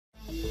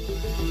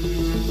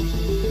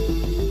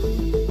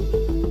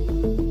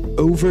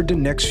Over the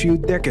next few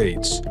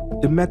decades,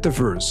 the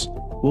metaverse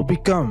will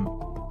become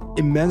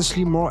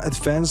immensely more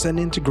advanced and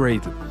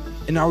integrated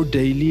in our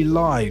daily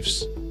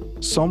lives.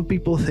 Some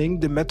people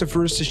think the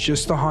metaverse is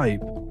just a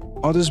hype.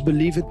 Others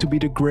believe it to be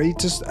the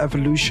greatest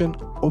evolution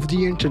of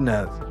the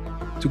internet.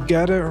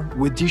 Together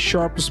with the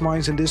sharpest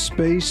minds in this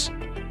space,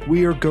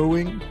 we are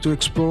going to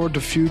explore the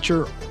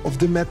future of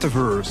the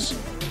metaverse.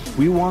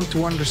 We want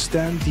to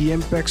understand the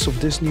impacts of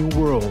this new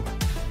world,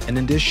 and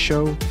in this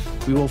show,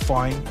 we will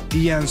find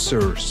the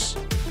answers.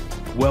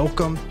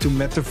 Welcome to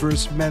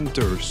Metaverse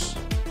Mentors.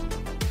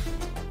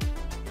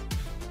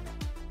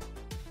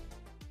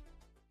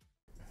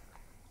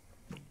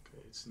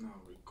 Okay, it's now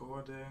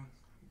recording.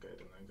 Okay,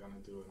 then I'm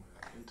gonna do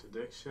an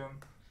introduction.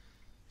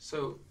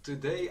 So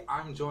today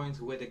I'm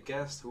joined with a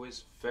guest who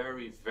is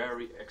very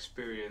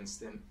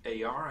experienced in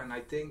AR, and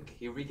I think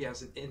he really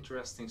has an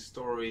interesting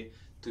story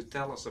to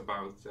tell us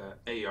about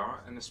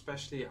AR, and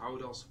especially how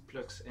it also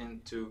plugs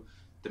into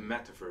the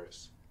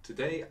metaverse.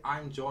 Today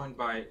I'm joined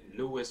by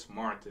Lewis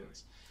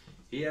Martins.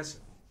 He has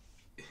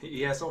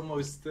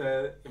almost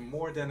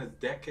more than a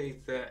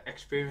decade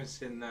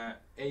experience in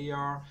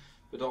AR,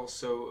 but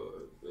also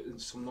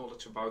some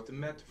knowledge about the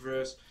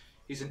metaverse.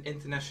 He's an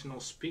international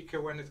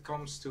speaker when it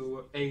comes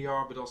to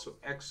AR, but also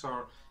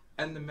XR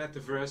and the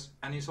metaverse.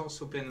 And he's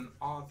also been an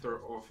author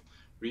of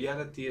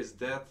Reality is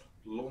Dead,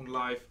 Long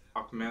Life,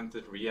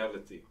 Augmented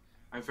Reality.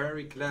 I'm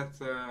very glad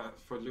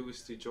for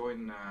Lewis to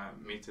join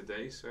me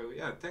today. So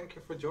yeah, thank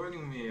you for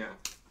joining me,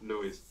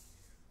 Lewis.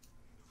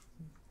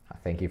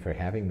 Thank you for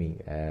having me.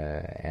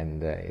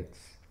 And it's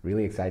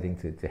really exciting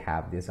to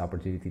have this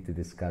opportunity to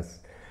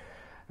discuss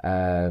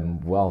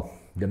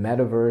the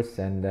metaverse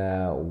and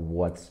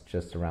what's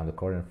just around the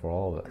corner for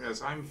all of us.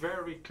 Yes, I'm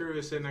very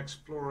curious in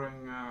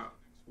exploring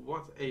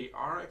what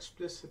AR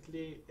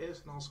explicitly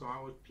is and also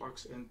how it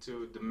plugs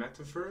into the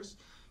metaverse.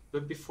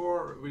 But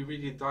before we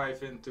really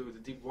dive into the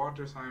deep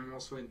waters, I'm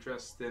also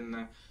interested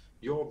in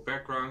your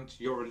background,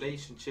 your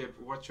relationship,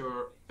 what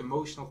your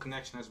emotional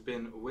connection has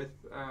been with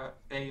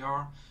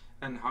AR,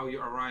 and how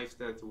you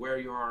arrived at where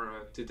you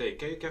are today.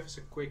 Can you give us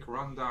a quick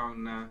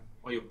rundown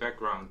on your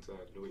background,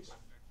 Luis?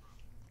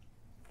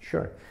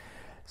 Sure.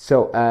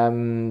 So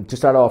to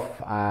start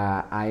off,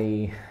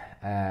 I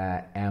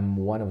am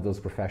one of those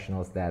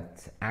professionals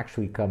that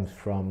actually comes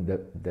from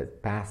the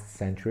past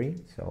century.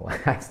 So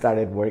I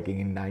started working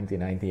in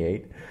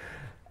 1998.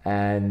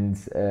 And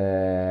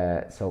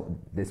so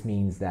this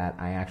means that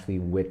I actually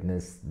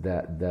witnessed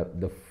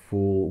the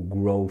full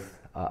growth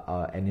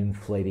and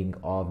inflating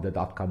of the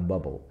dot-com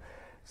bubble.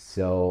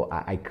 So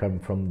I come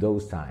from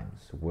those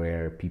times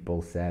where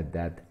people said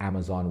that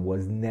Amazon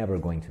was never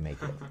going to make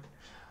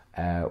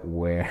it,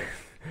 where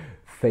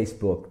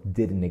Facebook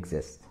didn't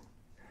exist.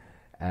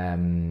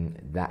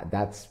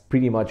 That's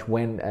pretty much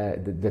when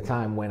the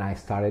time when I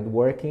started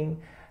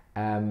working.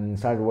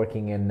 Started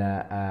working in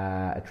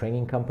a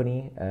training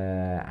company,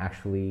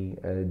 actually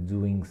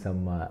doing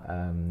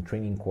some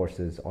training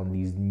courses on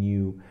these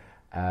new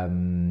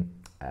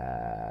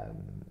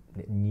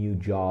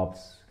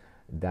jobs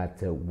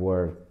that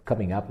were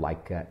coming up,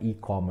 like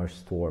e-commerce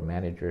store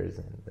managers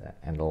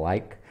and the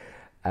like.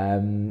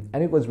 And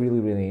it was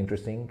really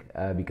interesting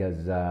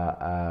because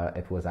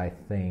it was, I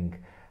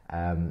think,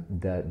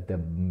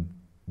 the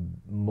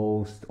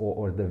most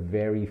or the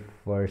very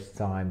first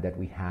time that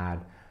we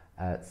had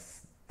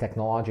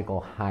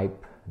technological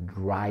hype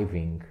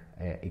driving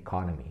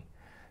economy.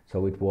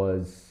 So it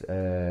was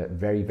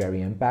very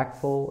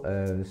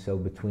impactful. So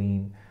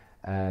between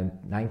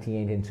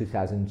 1998 and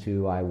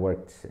 2002, I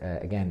worked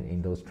again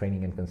in those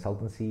training and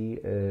consultancy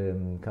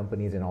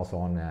companies, and also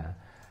on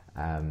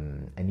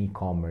an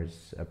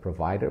e-commerce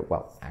provider.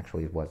 Well,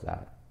 actually it was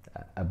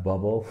a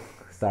bubble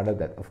startup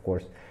that, of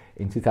course,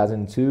 in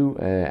 2002,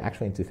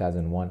 actually in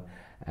 2001,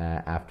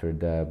 after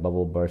the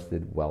bubble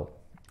bursted,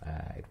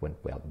 it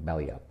went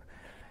belly up.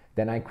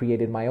 Then I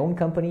created my own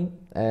company,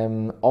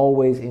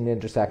 always in the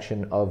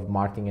intersection of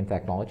marketing and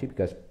technology,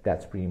 because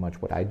that's pretty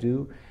much what I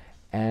do.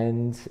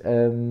 And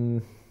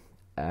so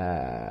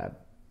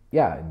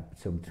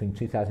between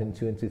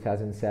 2002 and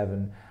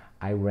 2007,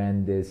 I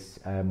ran this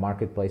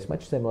marketplace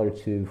much similar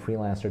to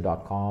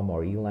freelancer.com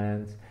or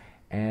Elance,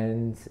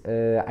 and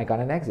I got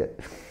an exit.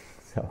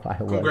 So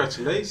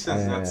Congratulations,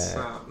 that's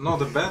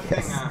not a bad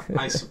thing,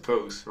 I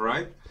suppose,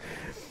 right?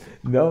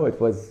 No, it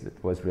was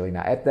really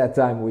not. At that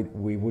time,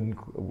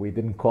 we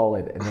didn't call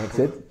it an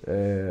exit,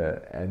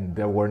 and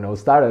there were no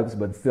startups,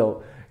 but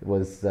still, it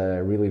was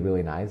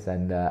really nice.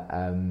 And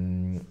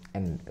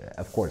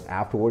of course,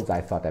 afterwards,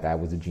 I thought that I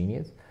was a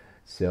genius,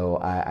 so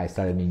I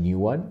started a new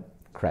one,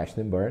 crashed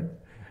and burned,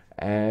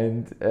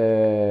 and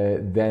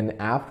then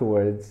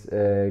afterwards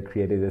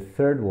created a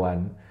third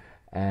one,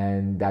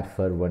 and that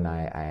third one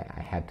I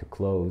had to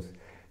close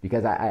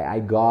because I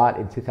got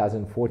in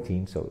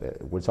 2014. So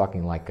we're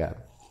talking like a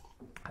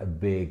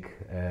big,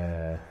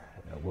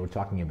 we're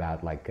talking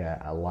about like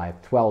a life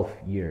 12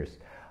 years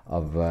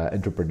of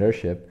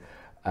entrepreneurship.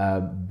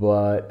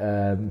 But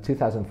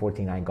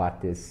 2014, I got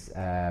this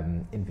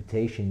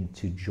invitation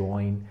to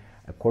join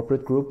a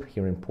corporate group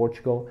here in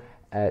Portugal,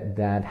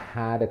 that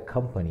had a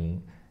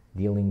company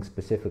dealing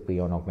specifically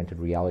on augmented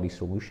reality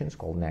solutions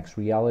called Next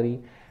Reality.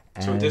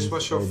 So this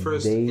was your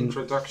first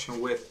introduction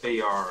with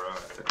AR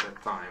at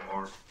that time,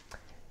 or?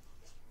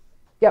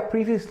 Yeah,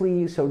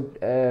 previously, so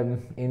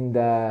in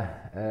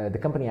the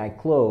company I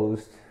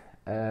closed,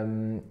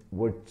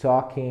 we're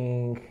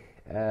talking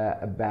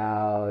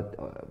about,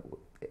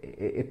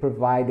 it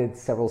provided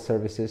several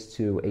services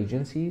to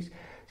agencies.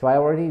 So I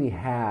already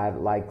had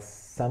like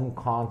some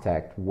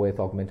contact with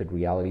augmented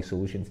reality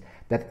solutions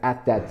that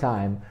at that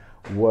time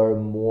were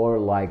more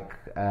like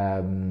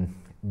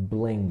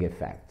bling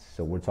effects.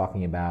 So we're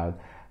talking about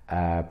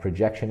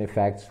projection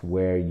effects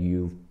where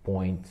you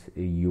point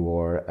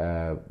your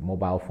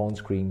mobile phone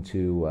screen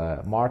to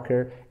a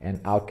marker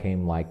and out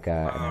came like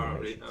an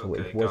animation. So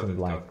it wasn't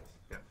like,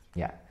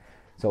 yeah.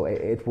 So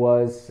it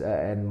was,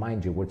 and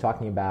mind you, we're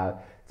talking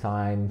about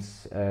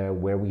times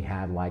where we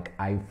had like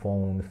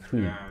iPhone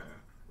 3. Yeah, really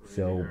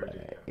so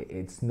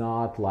it's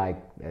not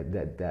like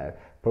the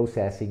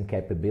processing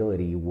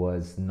capability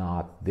was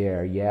not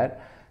there yet.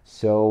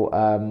 So,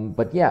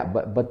 but yeah,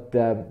 but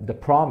the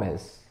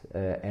promise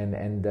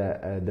and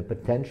the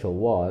potential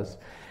was,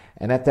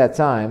 and at that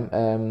time,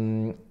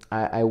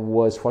 I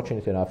was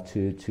fortunate enough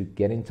to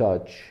get in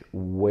touch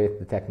with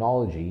the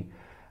technology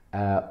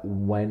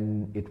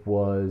when it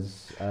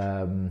was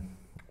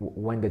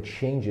when the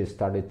changes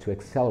started to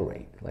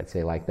accelerate. Let's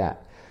say like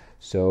that.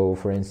 So,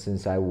 for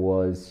instance, I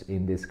was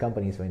in this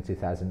company so in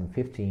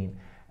 2015.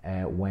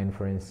 When,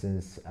 for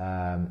instance,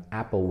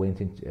 Apple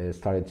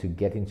started to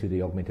get into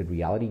the augmented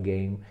reality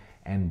game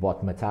and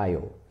bought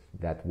Mataio.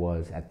 That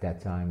was at that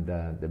time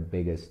the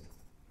biggest,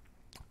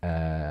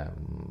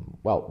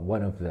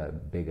 one of the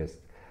biggest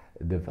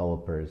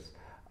developers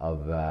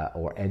of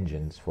or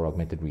engines for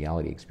augmented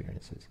reality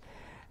experiences,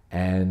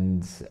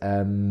 and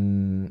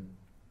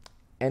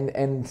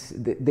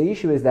the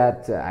issue is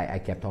that I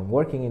kept on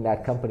working in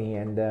that company,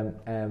 and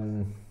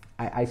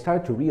I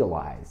started to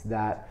realize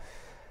that.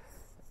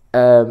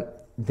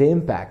 The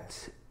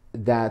impact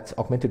that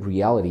augmented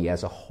reality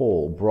as a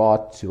whole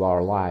brought to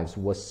our lives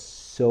was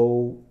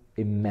so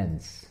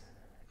immense.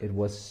 It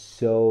was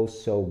so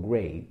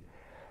great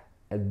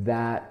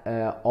that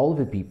all of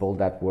the people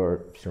that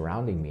were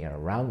surrounding me,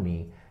 around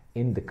me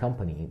in the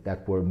company,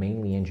 that were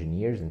mainly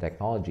engineers and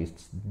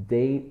technologists,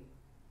 they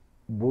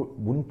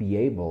wouldn't be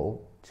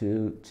able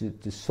to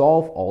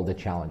solve all the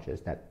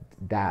challenges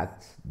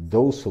that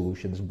those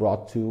solutions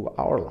brought to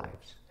our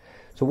lives.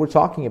 So we're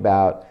talking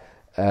about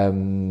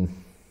we're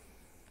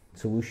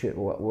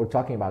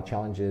talking about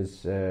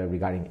challenges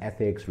regarding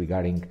ethics,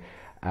 regarding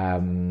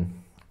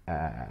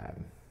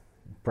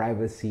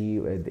privacy.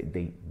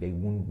 They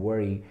wouldn't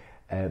worry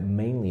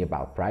mainly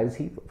about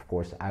privacy. Of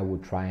course, I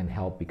would try and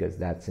help because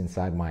that's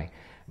inside my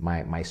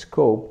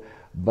scope.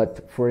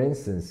 But for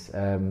instance,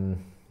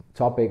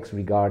 topics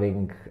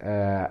regarding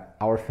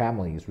our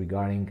families,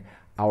 regarding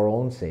our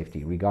own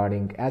safety,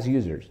 regarding as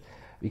users.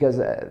 Because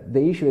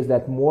the issue is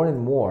that more and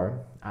more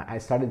I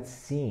started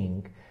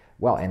seeing,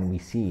 and we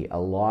see a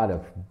lot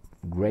of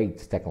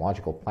great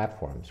technological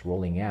platforms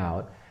rolling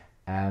out,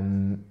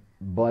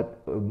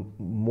 but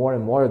more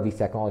and more of these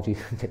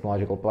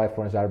technological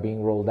platforms are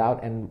being rolled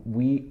out, and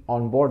we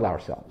onboard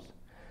ourselves.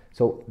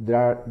 So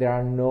there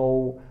are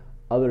no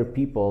other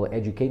people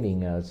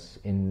educating us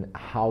in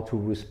how to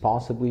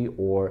responsibly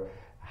or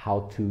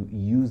how to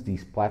use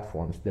these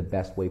platforms the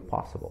best way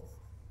possible.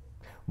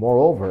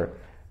 Moreover,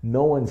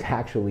 no one's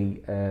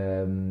actually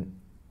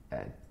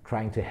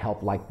trying to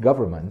help like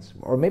governments,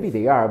 or maybe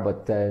they are,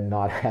 but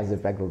not as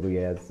effectively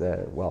as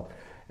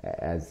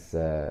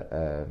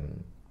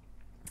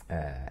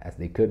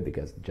they could,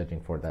 because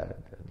judging for the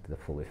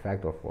full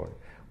effect or for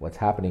what's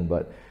happening.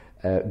 But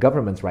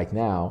governments right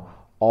now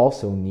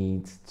also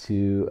need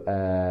to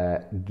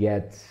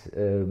get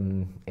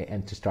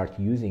and to start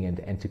using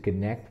and to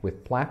connect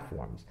with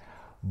platforms.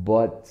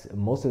 But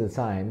most of the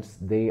times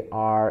they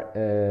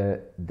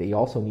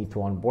also need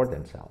to onboard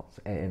themselves,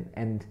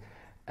 and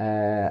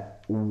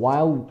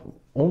while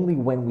only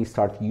when we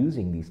start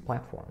using these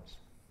platforms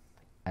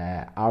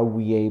are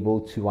we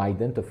able to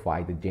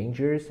identify the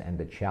dangers and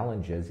the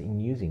challenges in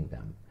using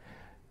them,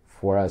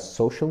 for us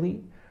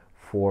socially,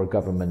 for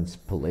governments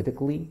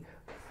politically,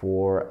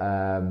 for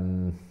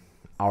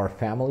our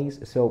families.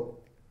 So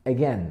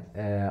again,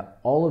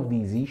 all of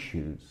these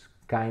issues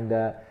kind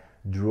of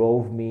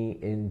drove me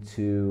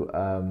into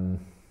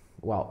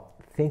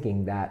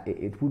thinking that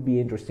it would be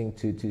interesting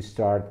to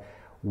start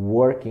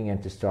working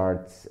and to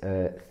start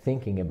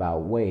thinking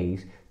about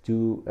ways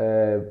to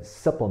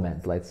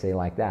supplement, let's say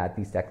like that,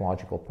 these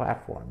technological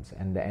platforms,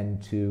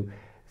 and to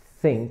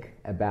think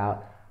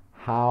about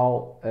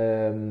how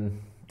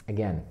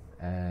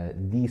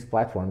these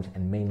platforms,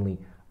 and mainly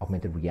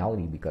augmented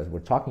reality, because we're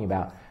talking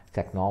about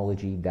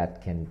technology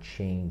that can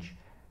change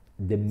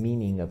the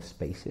meaning of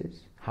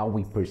spaces, how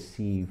we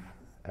perceive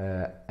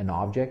an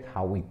object,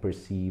 how we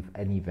perceive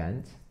an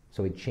event.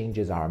 So it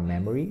changes our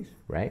memories,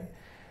 right?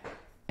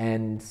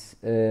 And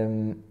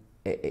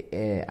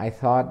I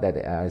thought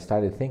that I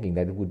started thinking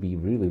that it would be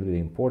really, really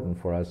important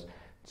for us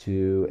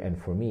to,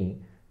 and for me,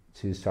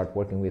 to start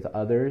working with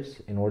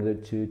others in order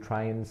to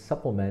try and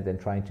supplement and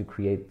trying to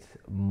create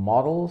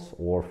models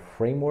or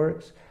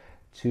frameworks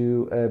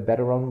to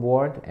better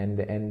onboard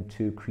and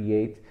to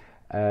create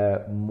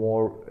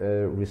more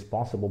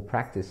responsible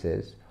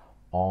practices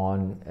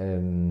on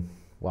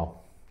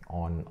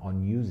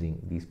on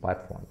using these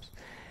platforms.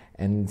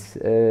 And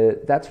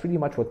that's pretty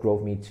much what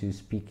drove me to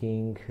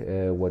speaking,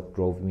 what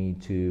drove me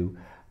to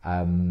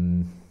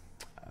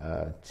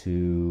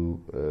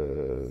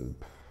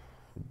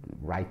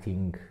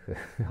writing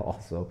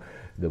also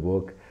the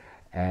book,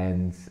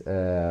 and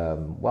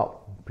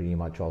pretty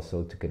much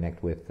also to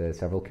connect with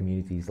several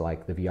communities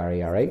like the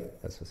VRAR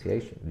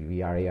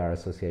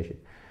Association,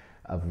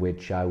 of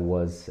which I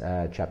was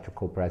chapter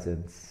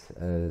co-president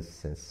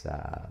since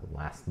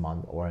last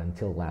month, or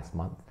until last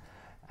month.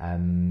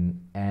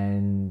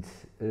 And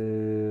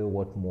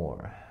what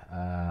more?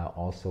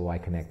 Also, I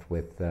connect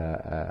with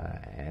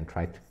and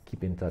try to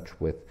keep in touch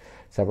with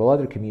several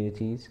other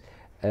communities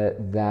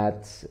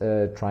that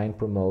try and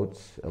promote,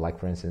 like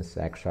for instance,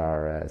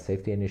 XR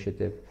Safety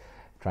Initiative,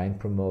 try and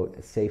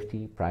promote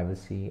safety,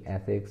 privacy,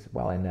 ethics,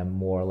 in a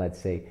more, let's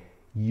say,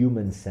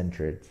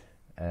 human-centered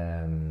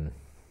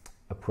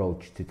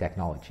approach to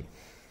technology,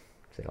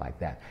 say like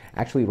that.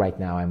 Actually, right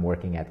now I'm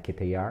working at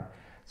KitAR,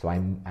 so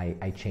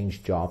I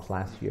changed jobs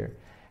last year,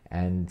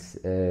 and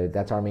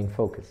that's our main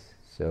focus.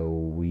 So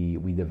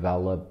we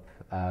developed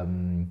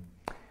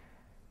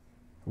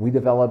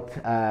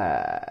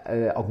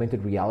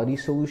augmented reality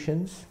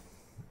solutions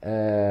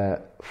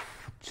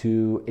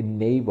to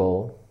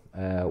enable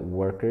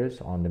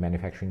workers on the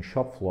manufacturing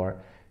shop floor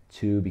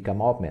to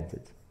become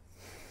augmented.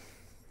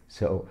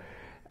 So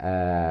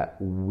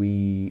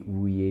we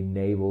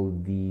enable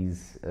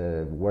these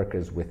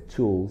workers with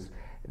tools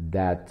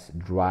that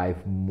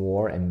drive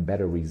more and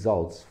better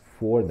results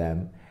for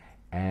them,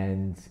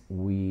 and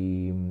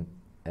we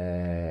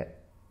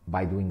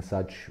by doing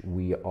such,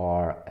 we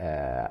are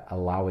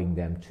allowing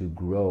them to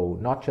grow,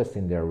 not just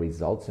in their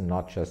results and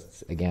not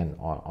just, again,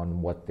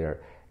 on what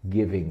they're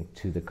giving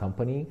to the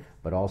company,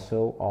 but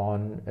also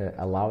on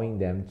allowing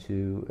them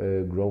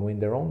to grow in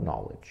their own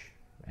knowledge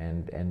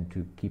and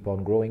to keep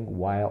on growing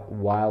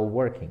while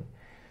working.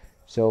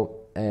 So,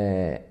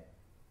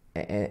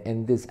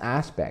 and this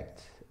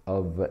aspect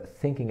of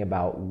thinking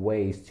about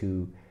ways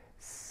to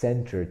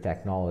center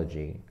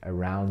technology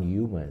around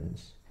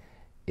humans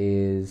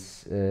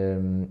is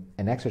an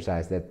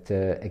exercise that,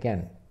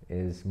 again,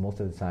 is most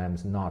of the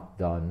times not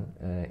done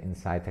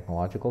inside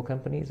technological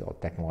companies or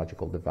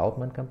technological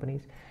development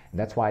companies. And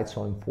that's why it's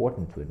so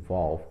important to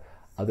involve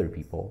other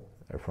people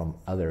from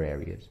other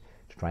areas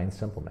to try and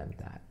supplement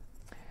that.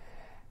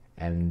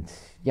 And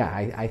yeah,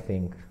 I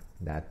think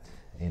that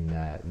in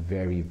a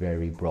very,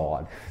 very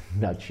broad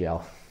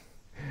nutshell,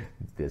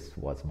 this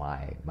was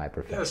my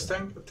profession. Yes,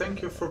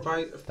 thank you for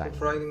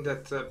providing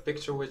that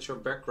picture with your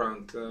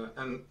background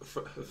and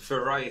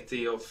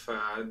variety of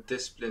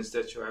disciplines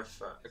that you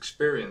have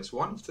experienced.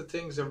 One of the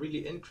things that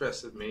really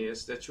interested me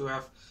is that you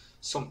have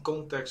some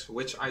context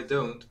which I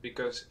don't,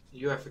 because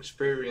you have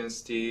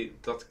experienced the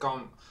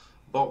 .com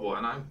bubble,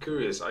 and I'm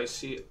curious. I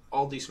see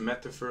all these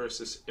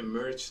metaverses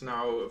emerge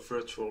now, a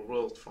virtual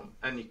world from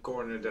any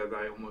corner that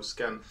I almost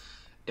can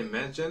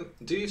imagine.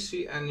 Do you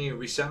see any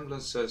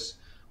resemblances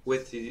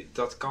with the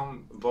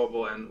 .com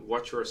bubble and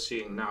what you're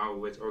seeing now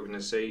with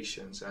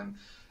organizations and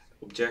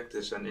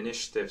objectives and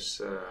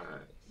initiatives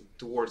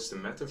towards the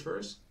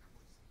metaverse?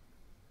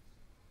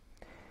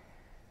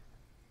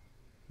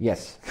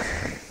 Yes.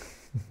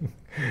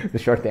 The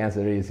short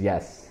answer is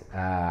yes,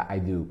 I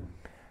do.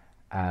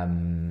 I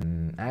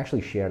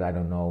actually shared, I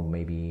don't know,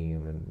 maybe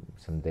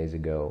some days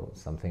ago,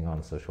 something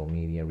on social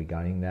media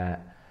regarding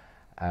that.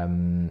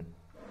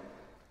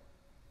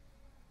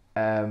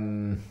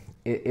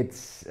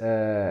 It's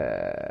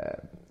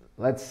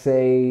let's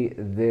say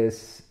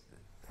this,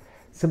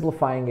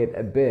 simplifying it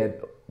a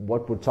bit,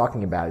 what we're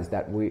talking about is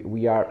that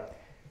we are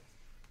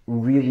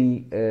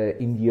really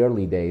in the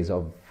early days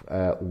of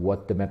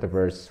what the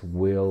metaverse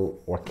will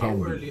or can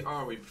be. How early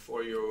are we,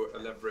 before you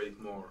elaborate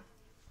more?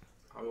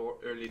 How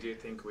early do you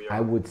think we are?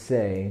 I would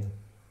say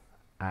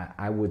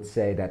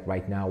that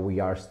right now we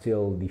are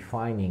still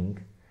defining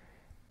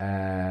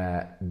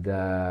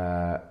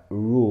the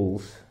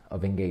rules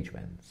of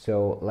engagement.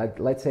 So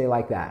let's say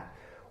like that.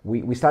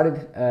 We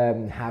started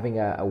having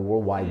a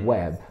World Wide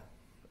Web,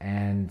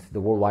 and the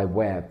World Wide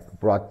Web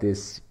brought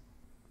this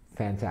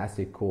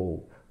fantastic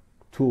cool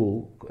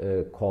tool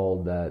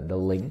called the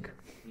link,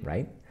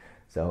 right?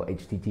 So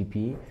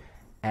HTTP,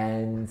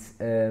 and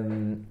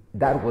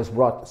that was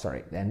brought.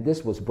 And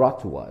this was brought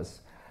to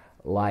us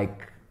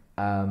like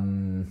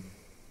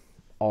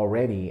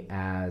already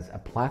as a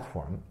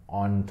platform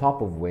on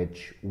top of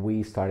which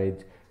we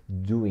started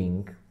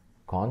doing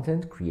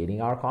content,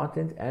 creating our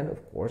content, and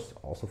of course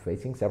also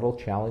facing several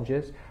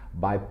challenges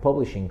by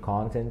publishing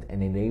content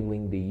and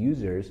enabling the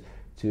users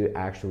to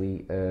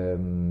actually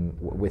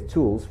with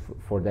tools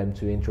for them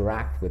to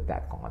interact with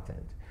that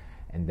content.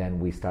 And then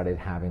we started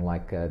having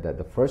like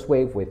the first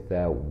wave with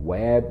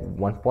Web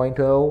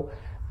 1.0,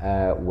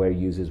 where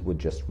users would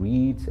just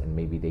read and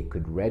maybe they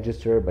could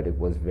register, but it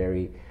was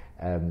very,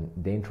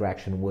 the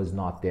interaction was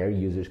not there.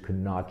 Users could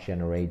not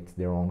generate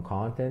their own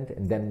content.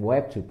 And then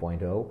Web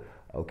 2.0,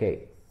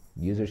 okay,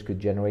 users could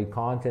generate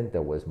content,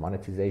 there was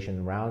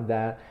monetization around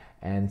that,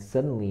 and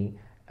suddenly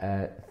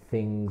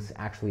things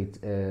actually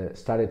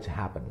started to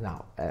happen.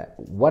 Now,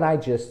 what I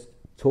just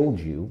told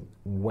you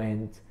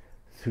went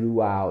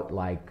throughout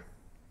like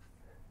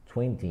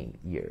 20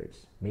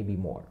 years, maybe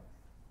more.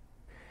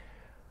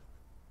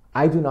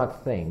 I do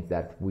not think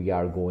that we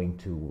are going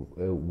to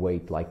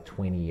wait like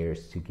 20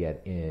 years to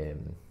get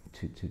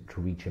to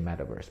reach a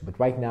metaverse. But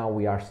right now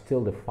we are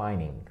still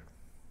defining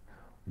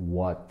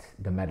what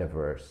the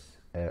metaverse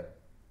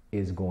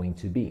is going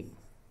to be.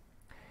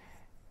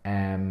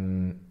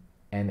 And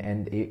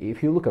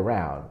if you look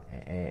around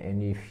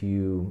and if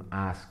you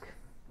ask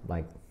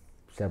like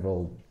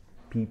several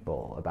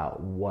people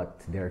about what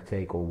their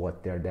take or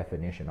what their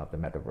definition of the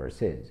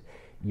metaverse is,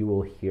 you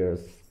will hear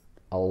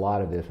a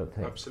lot of different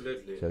things.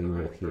 Absolutely. So you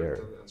will hear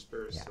and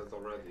experienced that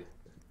already.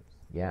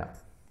 Yeah.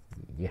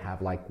 You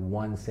have like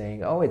one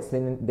saying, oh, it's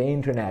the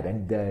internet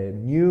and the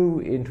new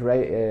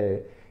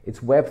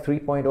it's Web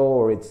 3.0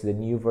 or it's the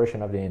new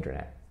version of the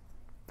internet.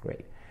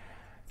 Great.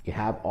 You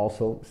have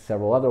also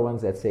several other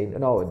ones that say,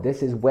 no,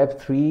 this is Web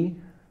 3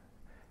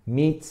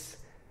 meets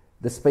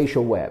the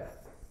spatial web.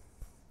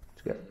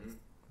 It's good. Mm-hmm.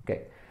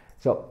 Okay.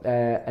 So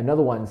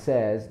another one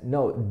says,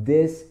 no,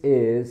 this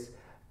is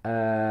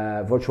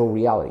virtual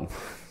reality.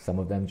 Some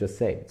of them just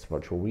say it's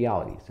virtual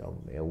reality. So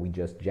we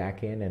just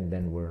jack in and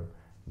then we're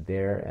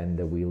there and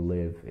we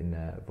live in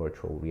a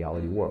virtual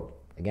reality world.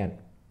 Again,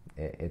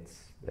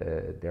 it's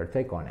their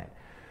take on it.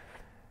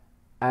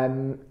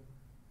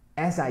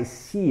 As I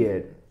see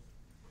it,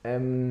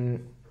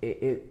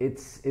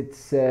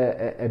 it's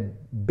a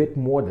bit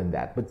more than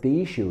that. But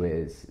the issue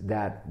is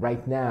that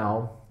right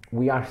now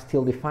we are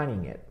still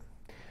defining it.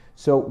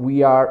 So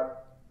we are,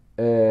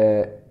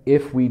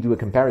 if we do a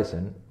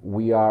comparison,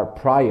 we are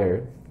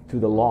prior to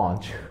the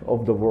launch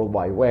of the World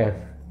Wide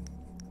Web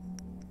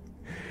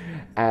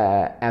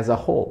as a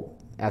whole,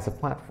 as a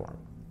platform.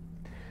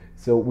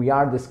 So we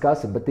are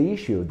discussing, but the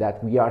issue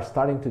that we are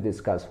starting to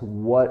discuss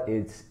what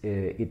it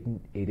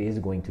is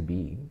going to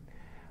be,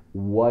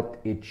 what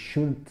it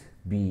should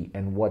be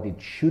and what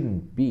it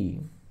shouldn't be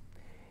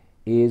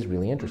is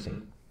really interesting.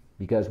 Mm-hmm.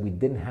 Because we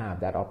didn't have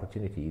that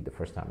opportunity the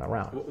first time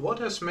around. What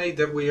has made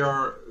that we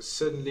are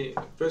suddenly,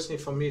 personally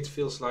for me it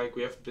feels like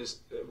we have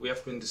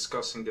been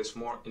discussing this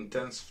more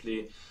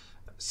intensively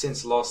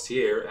since last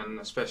year, and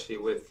especially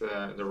with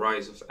the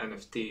rise of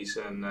NFTs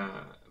and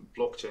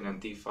blockchain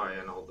and DeFi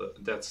and all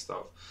that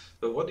stuff.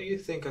 But what do you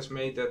think has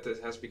made that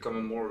it has become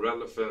a more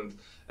relevant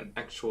and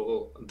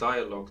actual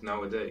dialogue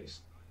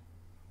nowadays?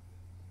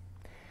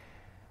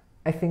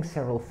 I think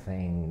several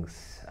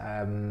things.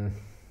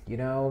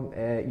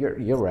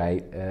 You're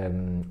right.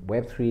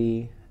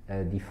 Web3,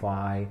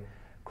 DeFi,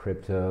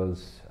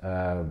 cryptos,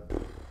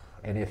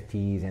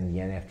 NFTs, and the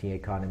NFT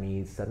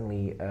economy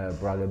suddenly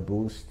brought a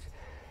boost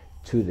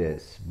to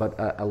this. But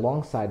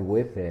alongside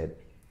with it,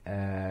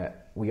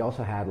 we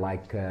also had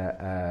like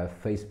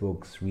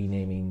Facebook's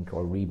renaming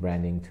or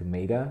rebranding to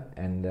Meta,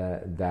 and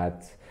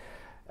that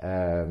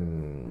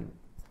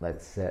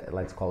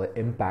let's call it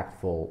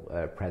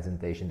impactful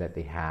presentation that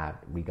they had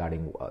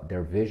regarding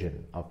their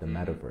vision of the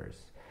metaverse.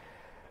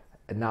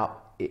 Now,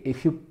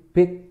 if you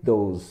pick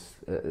those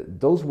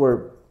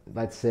were,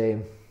 let's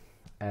say,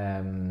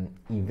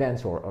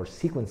 events or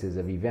sequences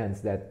of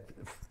events that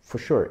for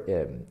sure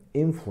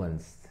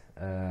influenced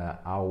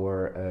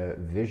our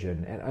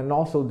vision and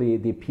also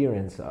the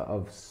appearance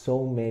of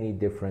so many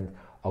different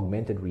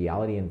augmented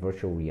reality and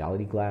virtual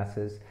reality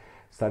glasses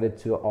started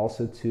to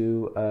also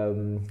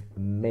to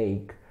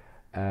make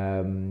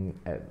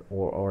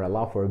or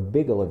allow for a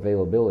bigger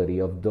availability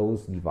of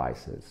those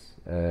devices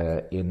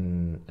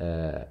in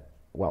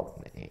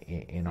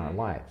our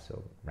lives.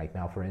 So right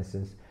now, for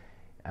instance,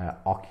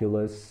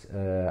 Oculus,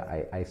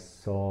 I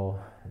saw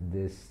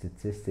this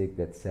statistic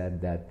that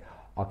said that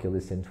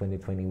Oculus in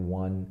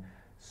 2021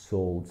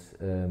 sold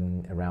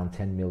around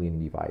 10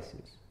 million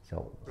devices.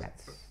 So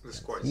that's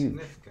quite huge.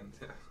 Significant.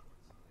 Yeah.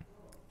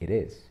 It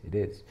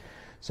is.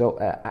 So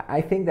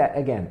I think that,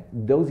 again,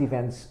 those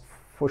events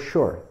for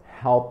sure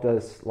helped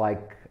us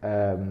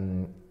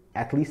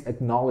at least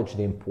acknowledge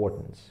the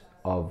importance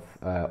of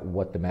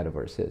what the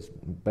metaverse is.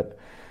 But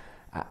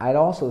I'd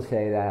also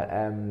say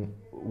that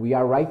we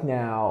are right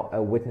now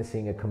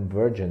witnessing a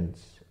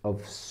convergence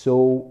of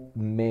so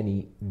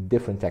many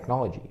different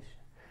technologies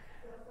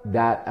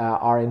that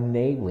are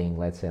enabling,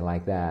 let's say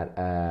like that,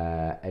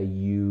 a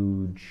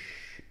huge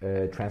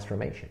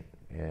transformation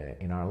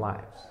in our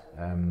lives.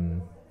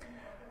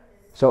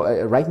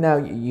 So right now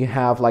you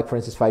have, like, for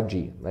instance,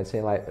 5G. Let's say,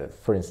 like,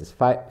 for instance,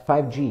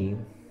 5G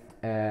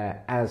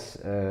as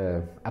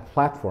a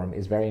platform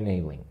is very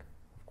enabling.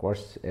 Of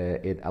course,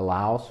 it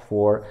allows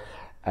for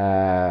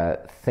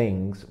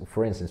things,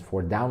 for instance,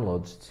 for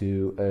downloads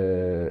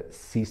to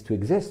cease to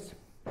exist.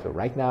 So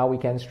right now we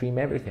can stream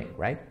everything,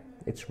 right?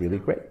 It's really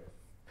great.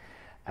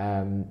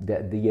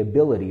 The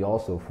ability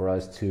also for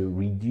us to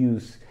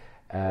reduce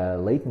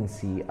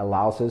latency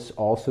allows us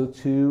also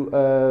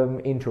to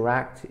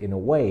interact in a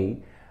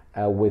way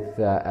with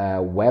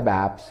web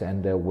apps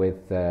and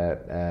with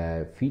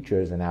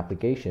features and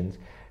applications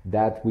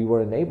that we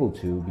weren't able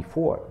to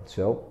before.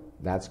 So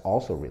that's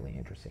also really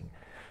interesting.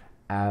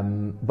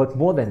 But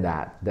more than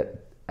that,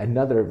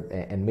 another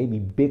and maybe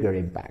bigger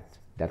impact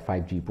that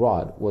 5G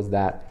brought was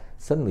that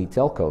suddenly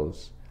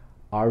telcos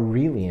are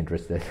really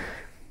interested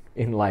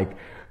in like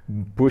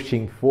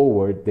pushing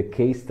forward the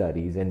case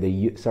studies and the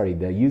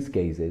use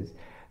cases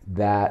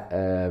that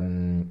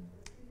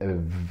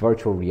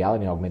virtual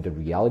reality and augmented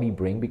reality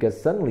bring,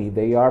 because suddenly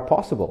they are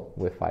possible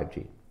with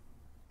 5G.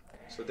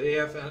 So they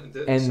have,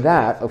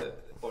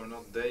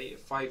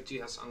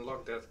 5G has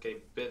unlocked that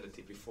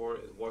capability before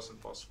it wasn't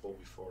possible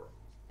before.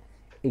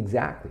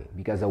 Exactly,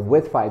 because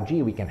with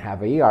 5G we can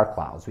have AR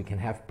clouds, we can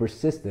have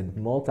persistent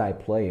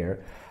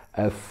multiplayer,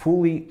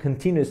 fully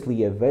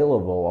continuously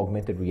available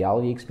augmented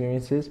reality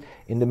experiences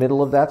in the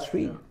middle of that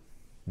street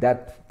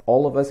that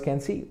all of us can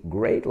see.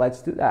 Great,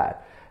 let's do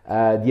that.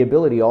 The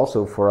ability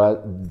also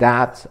for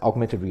that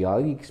augmented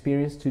reality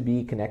experience to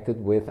be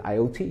connected with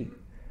IoT.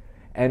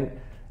 And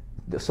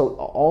so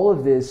all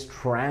of this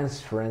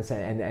transference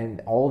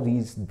and all of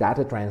these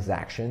data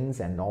transactions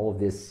and all of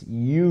this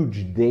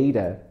huge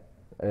data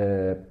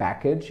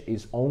package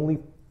is only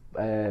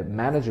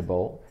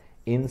manageable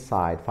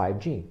inside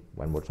 5G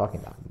when we're talking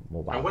about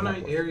mobile. And when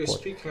networks, I hear you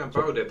speaking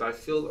about it, I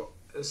feel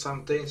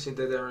simultaneously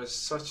that there is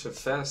such a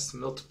vast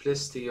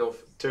multiplicity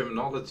of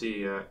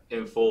terminology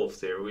involved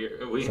there.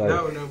 We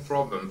know, no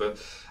problem, but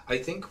I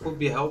think it would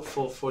be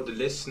helpful for the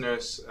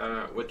listeners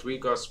with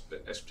regards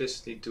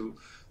explicitly to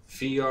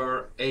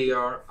VR,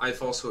 AR.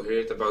 I've also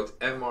heard about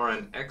MR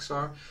and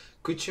XR.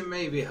 Could you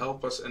maybe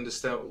help us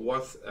understand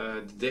what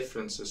the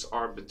differences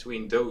are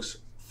between those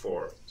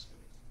four?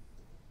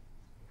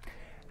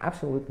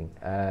 Absolutely.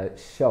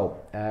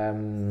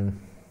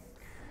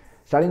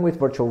 Starting with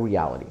virtual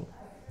reality.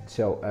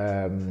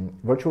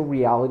 Virtual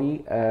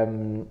reality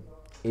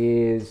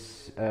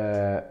is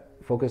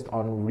focused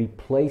on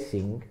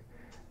replacing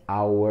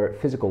our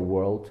physical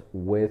world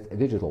with a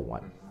digital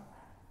one.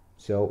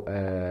 So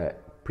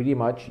pretty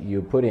much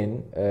you put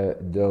in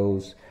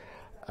those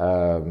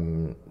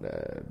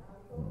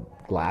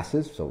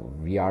glasses, so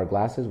VR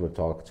glasses, we're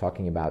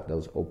talking about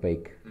those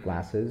opaque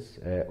glasses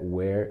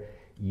where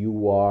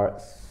you are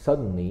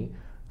suddenly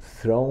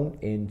thrown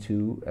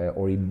into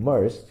or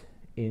immersed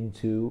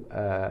into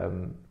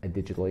a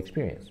digital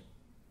experience.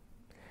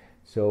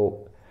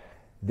 So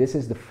this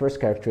is the first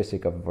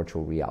characteristic of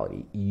virtual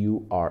reality.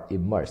 You are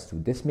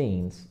immersed. This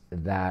means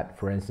that,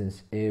 for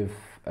instance, if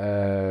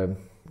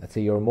let's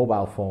say your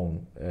mobile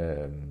phone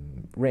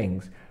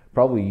rings,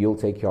 probably you'll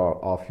take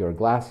off your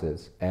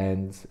glasses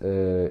and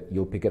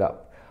you'll pick it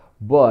up.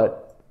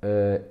 But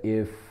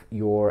if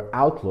your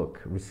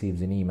Outlook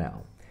receives an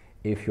email,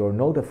 if you're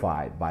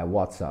notified by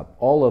WhatsApp,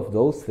 all of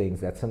those things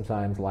that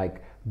sometimes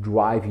like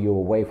drive you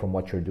away from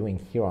what you're doing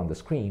here on the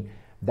screen,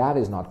 that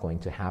is not going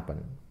to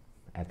happen,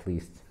 at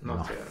least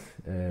not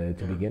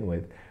to begin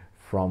with,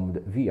 from the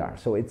VR.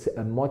 So it's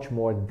a much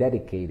more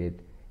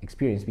dedicated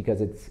experience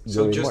because it's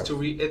so just to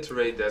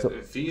reiterate that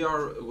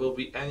VR will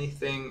be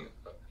anything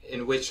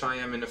in which I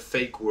am in a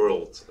fake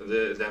world.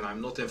 Then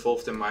I'm not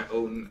involved in my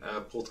own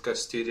podcast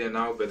studio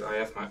now, but I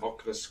have my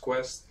Oculus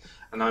Quest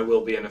and I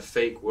will be in a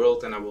fake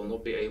world and I will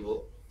not be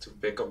able to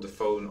pick up the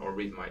phone or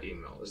read my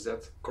email. Is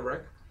that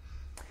correct?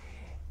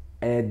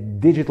 A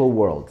digital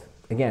world.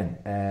 Again,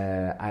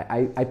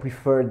 I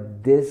prefer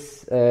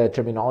this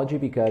terminology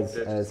because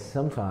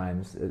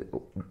sometimes,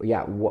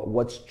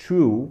 what's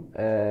true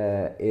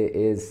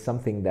is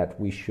something that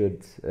we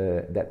should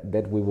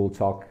that we will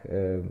talk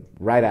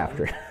right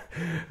after,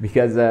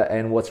 because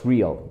and what's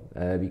real,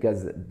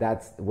 because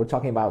we're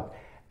talking about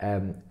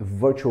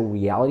virtual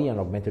reality and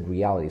augmented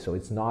reality. So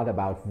it's not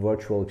about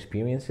virtual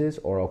experiences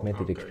or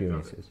augmented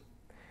experiences.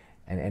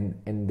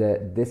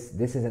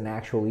 This is an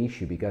actual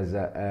issue because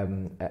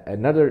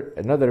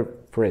another,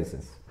 for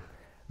instance,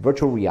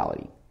 virtual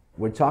reality.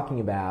 We're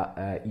talking about,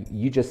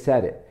 you just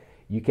said it,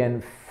 you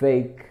can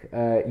fake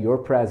your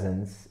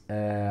presence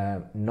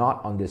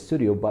not on the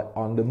studio but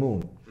on the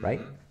moon,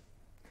 right?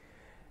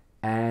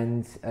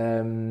 And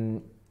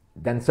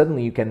then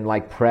suddenly you can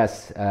like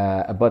press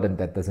a button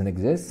that doesn't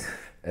exist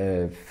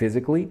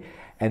physically,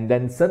 and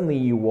then suddenly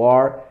you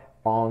are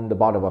on the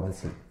bottom of the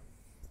sea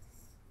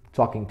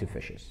talking to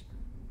fishes.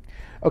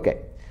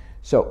 Okay,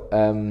 so,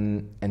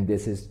 and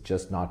this is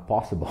just not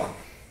possible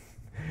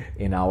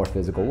in our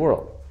physical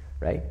world,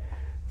 right?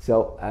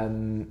 So,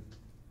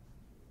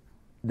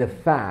 the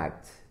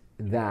fact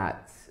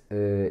that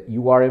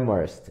you are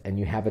immersed and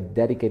you have a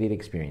dedicated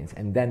experience,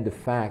 and then the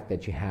fact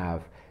that you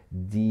have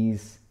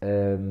these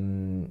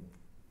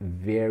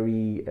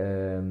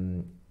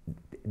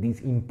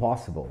these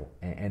impossible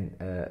and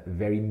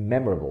very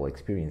memorable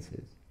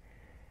experiences,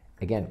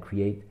 again,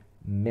 create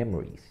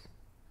memories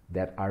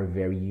that are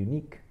very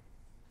unique.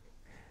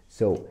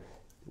 So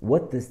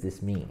what does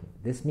this mean?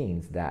 This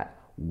means that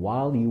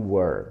while you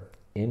were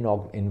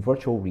in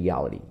virtual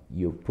reality,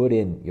 you put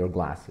in your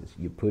glasses,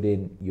 you put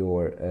in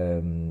your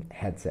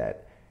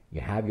headset,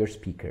 you have your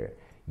speaker,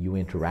 you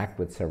interact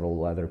with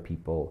several other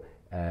people,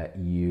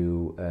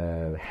 you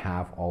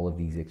have all of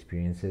these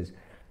experiences.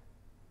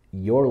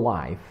 Your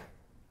life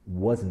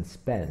wasn't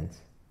spent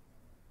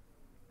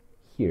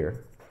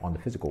here on the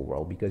physical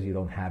world because you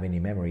don't have any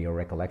memory or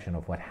recollection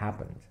of what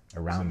happened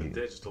around you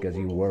because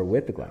you were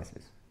with the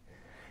glasses.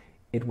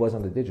 It was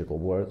on the digital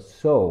world.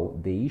 So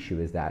the issue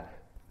is that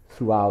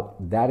throughout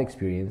that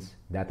experience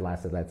that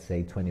lasted, let's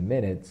say, 20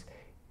 minutes,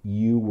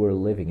 you were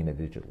living in a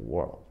digital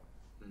world.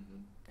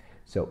 Mm-hmm.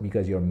 So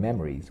because your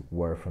memories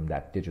were from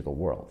that digital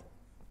world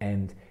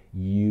and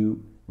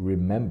you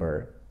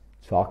remember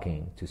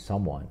talking to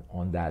someone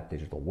on that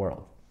digital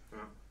world,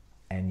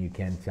 and you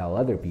can tell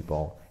other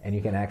people, and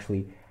you can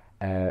actually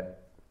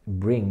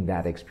bring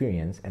that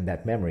experience and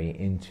that memory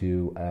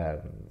into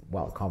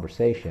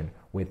conversation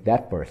with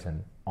that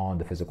person on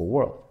the physical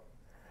world.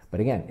 But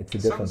again, it's a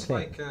different thing.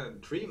 Sounds like a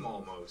dream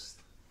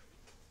almost.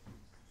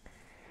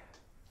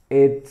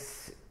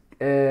 It's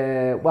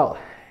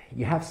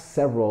you have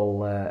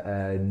several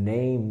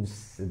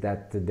names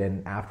that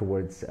then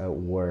afterwards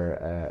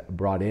were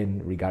brought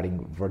in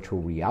regarding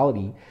virtual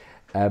reality.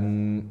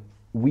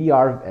 We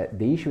are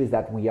the issue is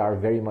that we are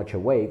very much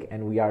awake,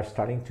 and we are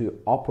starting to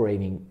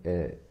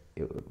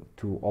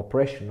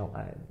operational.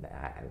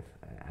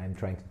 I'm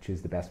trying to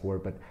choose the best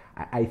word, but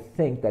I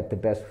think that the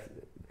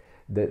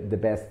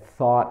best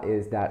thought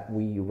is that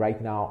we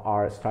right now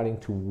are starting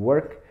to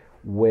work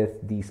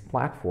with these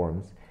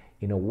platforms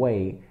in a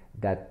way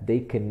that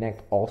they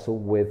connect also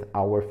with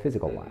our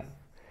physical life.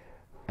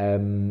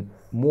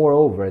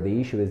 Moreover, the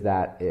issue is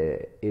that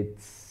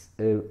it's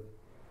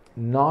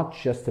not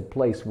just a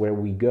place where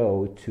we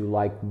go to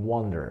like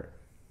wander.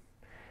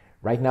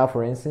 Right now,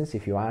 for instance,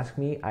 if you ask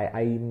me,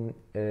 I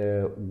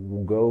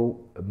go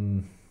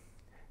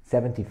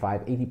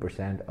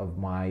 75-80% of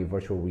my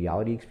virtual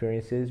reality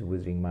experiences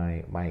using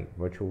my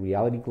virtual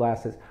reality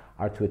glasses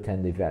are to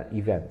attend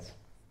events.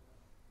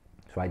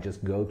 So I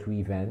just go to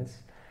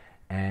events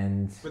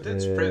and but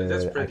that's pretty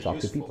I talk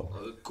useful. To people.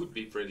 It could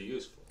be pretty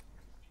useful.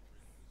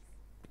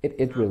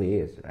 It really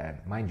is.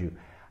 Mind you,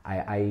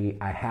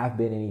 I have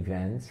been in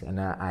events, and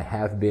I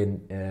have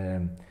been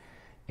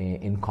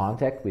in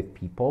contact with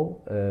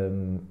people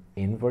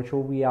in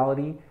virtual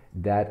reality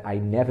that I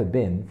never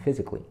been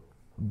physically.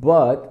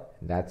 But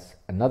that's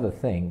another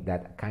thing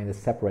that kind of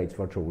separates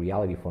virtual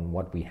reality from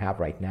what we have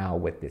right now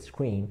with this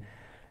screen.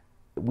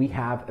 We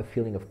have a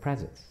feeling of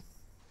presence.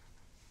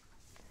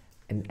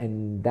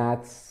 And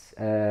that's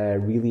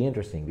really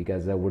interesting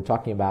because we're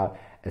talking about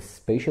a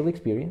spatial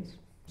experience.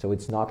 So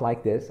it's not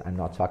like this. I'm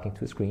not talking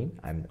to a screen.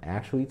 I'm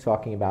actually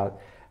talking about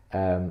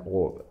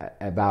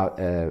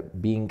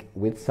being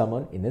with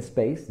someone in a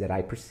space that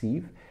I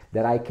perceive,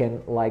 that I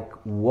can like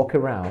walk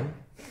around,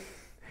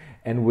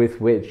 and with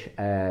which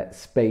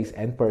space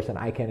and person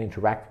I can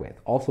interact with,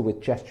 also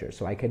with gestures,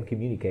 so I can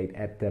communicate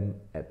at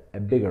a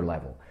bigger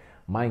level.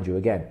 Mind you,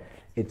 again,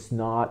 it's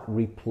not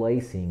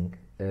replacing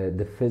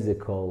the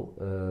physical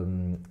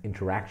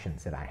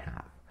interactions that I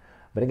have.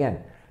 But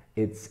again,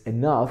 it's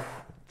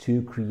enough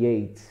to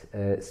create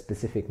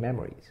specific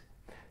memories.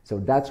 So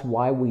that's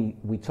why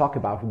we talk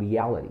about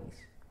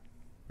realities,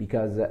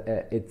 because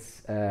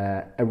it's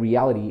a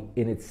reality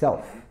in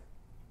itself.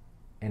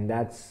 And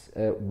that's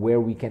where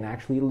we can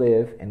actually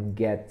live and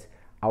get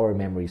our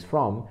memories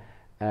from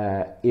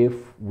if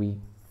we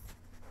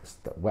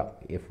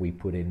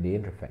put in the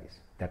interface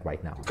that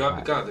right now.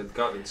 Got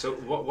it. So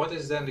what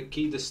is then the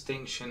key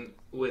distinction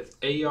with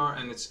AR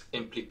and its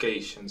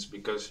implications?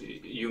 Because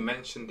you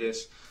mentioned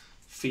this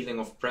feeling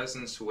of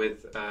presence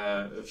with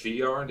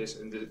VR,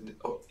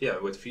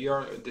 with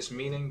VR, this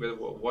meaning, but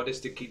what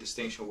is the key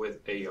distinction with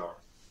AR?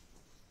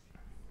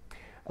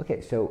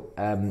 Okay, so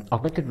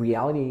augmented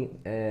reality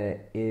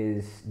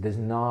does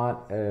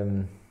not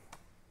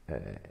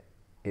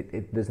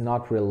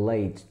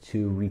relate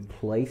to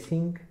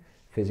replacing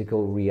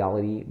physical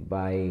reality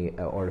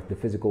or the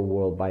physical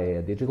world by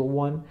a digital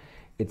one.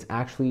 It's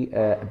actually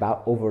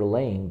about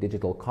overlaying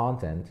digital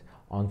content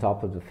on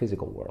top of the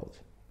physical world.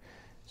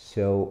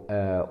 So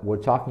we're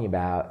talking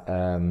about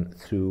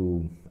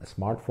through a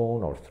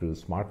smartphone or through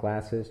smart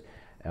glasses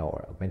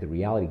or augmented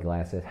reality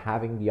glasses,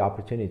 having the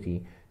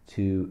opportunity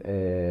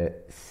to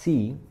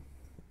see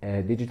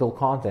digital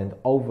content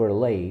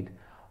overlaid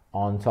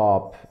on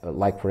top,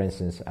 like for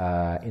instance,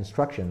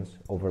 instructions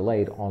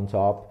overlaid on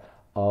top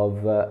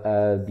of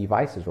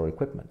devices or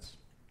equipments,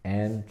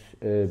 and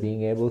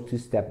being able to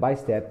step by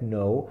step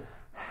know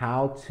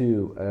how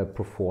to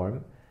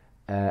perform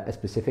a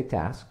specific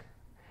task.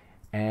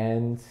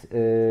 And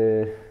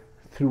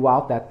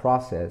throughout that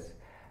process,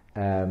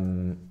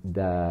 the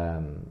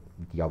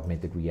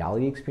augmented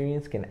reality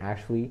experience can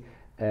actually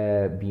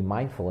be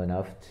mindful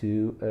enough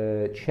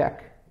to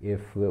check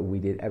if we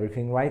did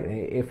everything right.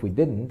 If we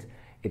didn't,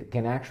 it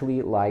can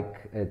actually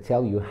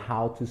tell you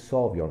how to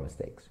solve your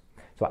mistakes.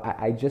 So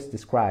I just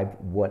described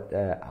what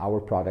our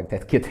product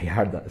at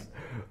KitAR does,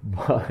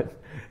 but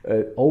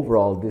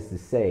overall, this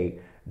is to say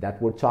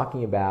that we're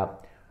talking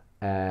about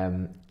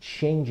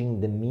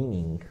changing the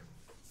meaning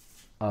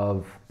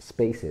of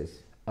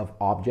spaces, of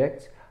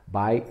objects,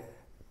 by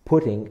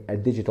putting a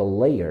digital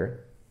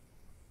layer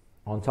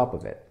on top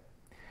of it.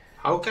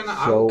 How can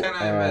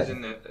I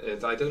imagine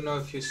it? I don't know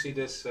if you see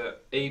this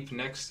ape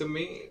next to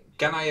me.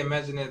 Can I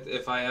imagine it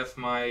if I have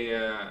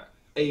my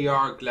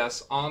AR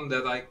glass on,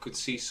 that I could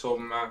see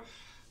some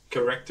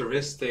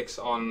characteristics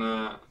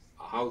on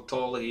how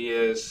tall he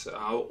is,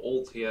 how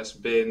old he has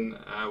been,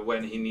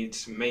 when he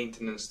needs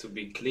maintenance to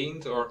be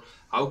cleaned, or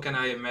how can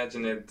I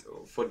imagine it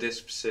for this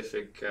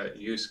specific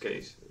use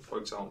case, for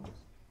example?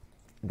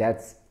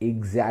 That's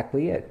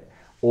exactly it.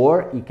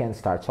 Or he can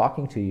start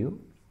talking to you,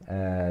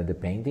 the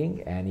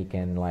painting, and he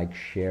can like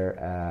share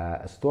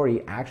a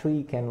story. Actually,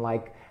 he can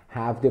like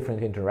have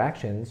different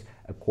interactions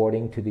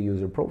according to the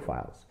user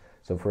profiles.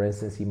 So for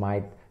instance, he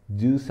might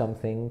do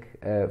something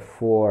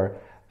for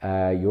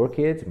your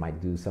kids, might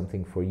do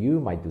something for you,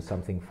 might do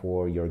something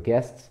for your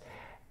guests.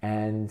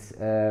 And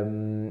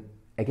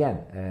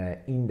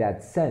again, in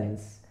that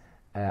sense,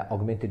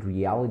 augmented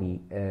reality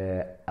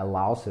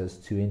allows us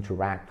to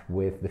interact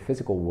with the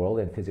physical world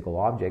and physical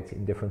objects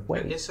in different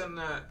ways.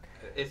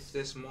 If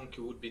this monkey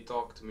would be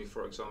talking to me,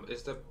 for example,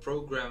 is that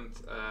programmed,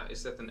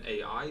 is that an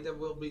AI that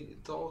will be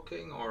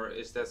talking, or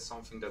is that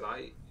something that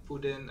I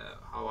put in,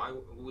 how I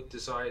would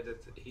desire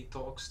that he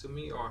talks to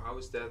me, or how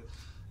is that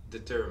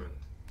determined?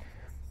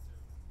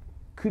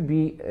 Could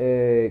be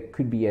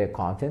a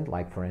content,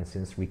 like for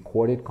instance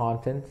recorded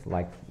content,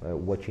 like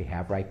what you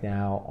have right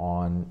now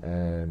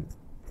on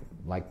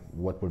like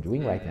what we're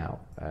doing right now,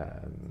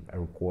 a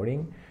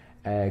recording.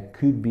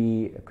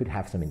 Could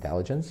have some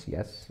intelligence,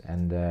 yes,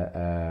 and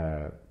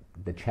the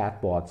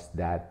chatbots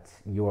that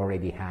you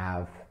already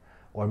have,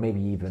 or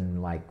maybe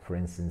even like for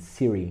instance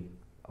Siri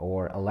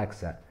or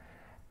Alexa.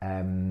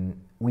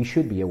 We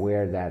should be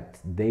aware that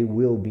they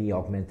will be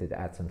augmented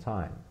at some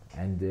time,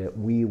 and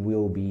we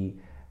will be,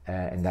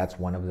 and that's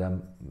one of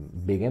the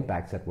big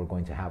impacts that we're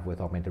going to have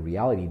with augmented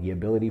reality, the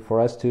ability for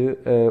us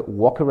to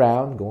walk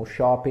around, go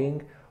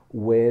shopping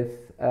with,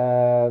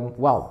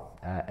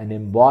 an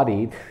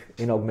embodied,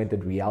 in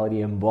augmented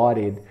reality,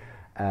 embodied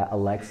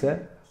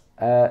Alexa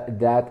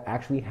that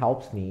actually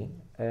helps me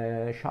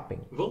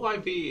shopping. Will I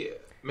be,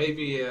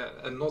 maybe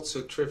a not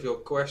so trivial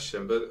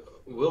question, but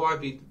will I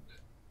be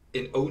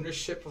in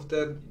ownership of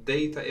that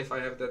data if I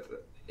have that?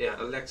 Yeah,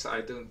 Alexa,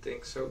 I don't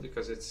think so,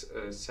 because it's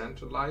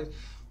centralized.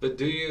 But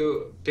do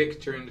you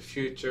picture in the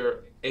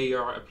future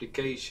AR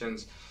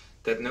applications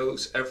that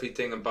knows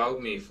everything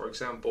about me? For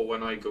example,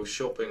 when I go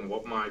shopping,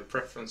 what my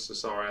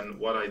preferences are and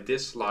what I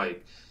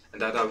dislike,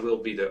 and that I will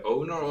be the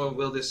owner? Or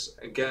will this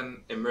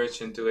again emerge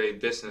into a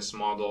business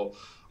model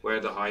where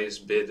the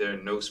highest bidder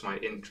knows my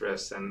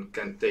interests and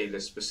can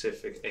tailor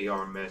specific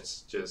AR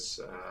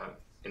messages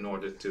in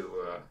order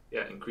to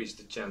increase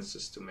the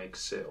chances to make a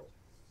sale?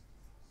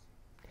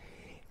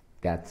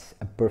 That's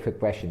a perfect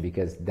question,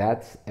 because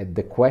that's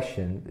the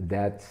question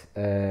that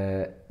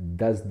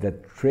does the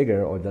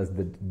trigger or does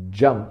the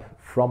jump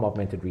from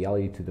augmented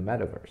reality to the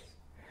metaverse.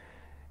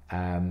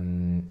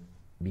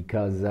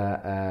 Because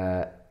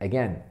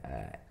again,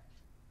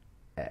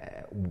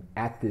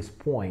 at this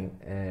point,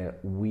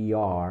 we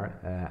are,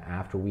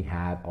 after we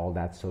had all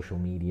that social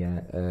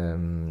media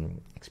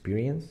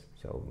experience,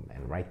 so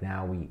and right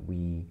now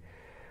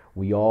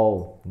we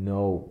all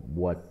know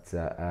what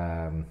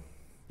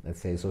let's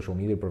say social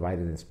media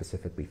provided, and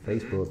specifically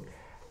Facebook,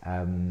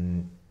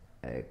 kind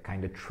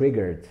of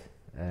triggered.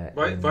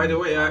 By the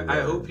way,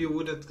 I hope you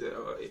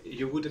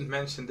wouldn't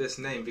mention this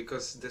name,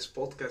 because this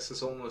podcast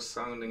is almost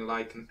sounding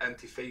like an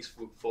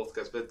anti-Facebook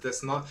podcast, but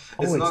that's not.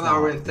 It's not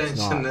our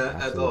intention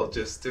at all.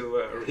 Just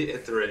to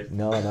reiterate.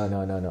 No.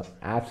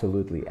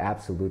 Absolutely.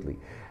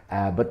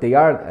 But they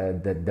are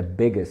the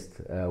biggest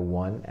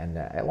one, and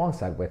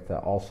alongside with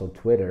also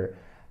Twitter.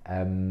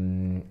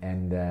 And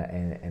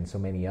so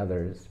many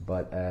others,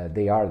 but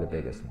they are the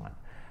biggest one.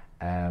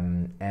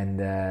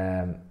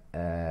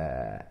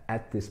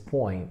 At this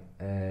point,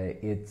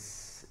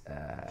 it's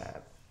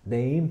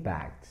the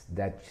impact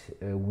that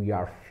we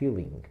are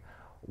feeling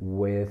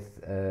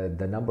with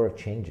the number of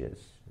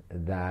changes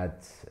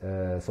that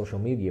social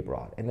media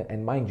brought.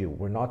 And mind you,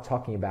 we're not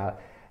talking about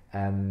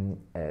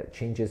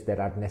changes that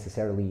are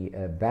necessarily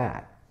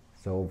bad.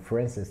 So for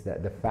instance,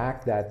 the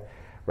fact that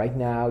right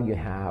now you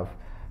have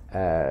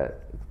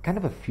kind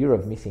of a fear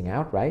of missing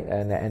out, right?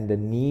 And the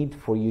need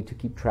for you to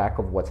keep track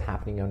of what's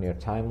happening on your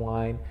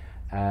timeline.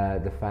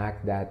 The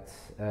fact that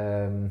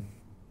for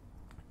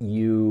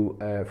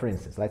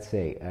instance, let's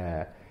say,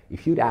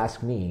 if you'd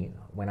ask me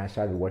when I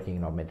started working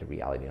in augmented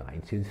reality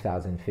in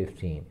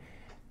 2015,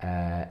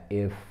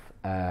 if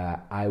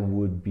I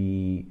would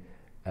be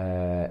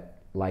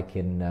like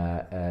in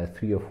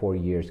 3 or 4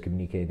 years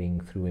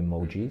communicating through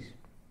emojis,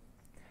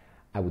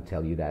 I would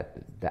tell you that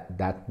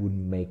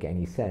wouldn't make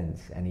any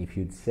sense. And if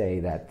you'd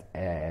say that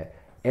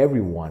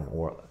everyone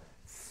or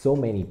so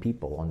many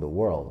people on the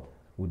world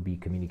would be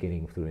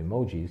communicating through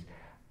emojis,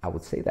 I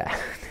would say that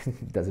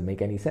it doesn't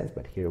make any sense,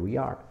 but here we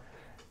are.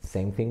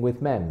 Same thing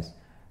with memes.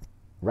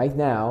 Right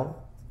now,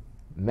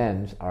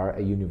 MEMS are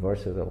a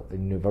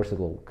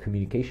universal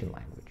communication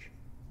language.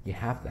 You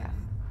have that.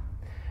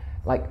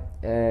 Like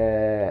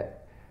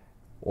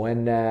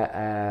when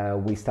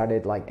we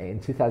started, like in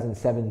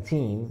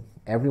 2017,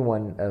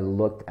 everyone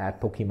looked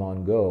at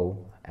Pokemon Go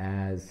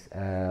as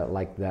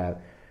like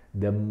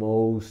the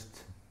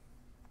most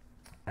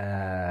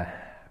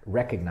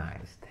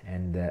recognized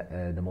and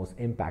the most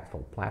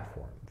impactful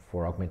platform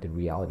for augmented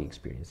reality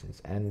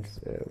experiences, and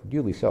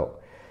duly so.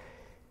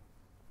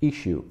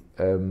 Issue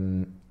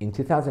in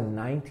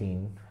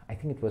 2019, I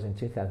think it was in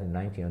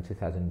 2019 or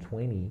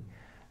 2020,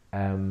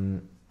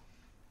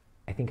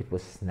 I think it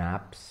was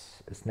Snap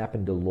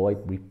and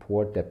Deloitte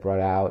report that brought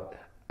out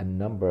a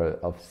number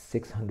of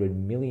 600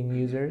 million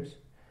users,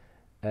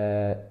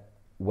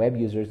 web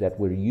users that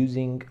were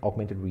using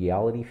augmented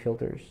reality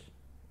filters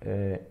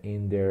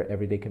in their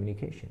everyday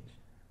communications.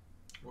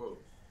 Whoa.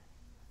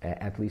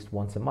 At least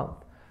once a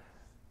month.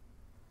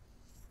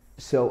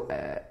 So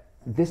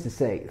this to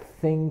say,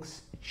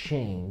 things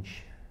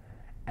change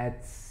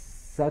at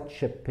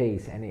such a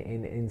pace and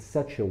in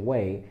such a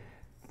way,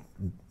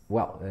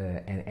 well,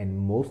 and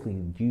mostly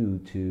due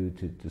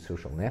to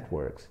social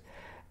networks,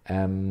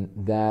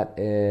 that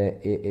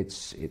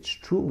it's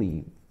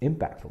truly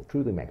impactful,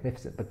 truly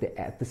magnificent. But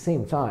at the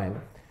same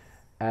time,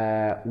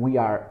 we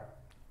are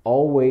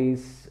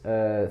always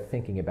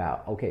thinking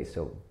about, okay,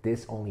 so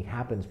this only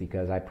happens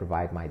because I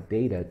provide my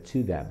data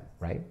to them,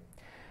 right?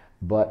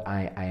 But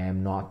I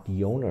am not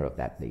the owner of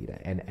that data.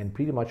 And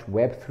pretty much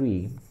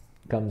Web3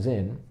 comes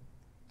in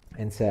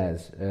and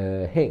says,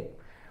 hey,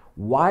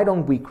 why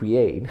don't we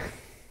create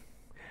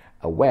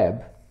a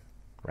web,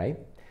 right,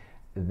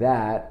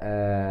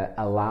 that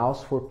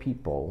allows for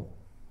people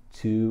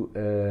to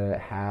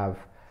have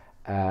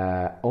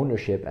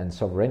ownership and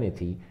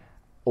sovereignty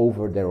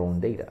over their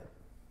own data.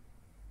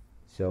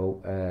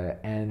 So,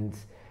 and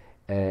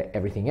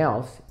everything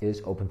else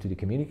is open to the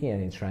community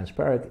and it's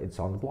transparent, it's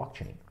on the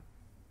blockchain.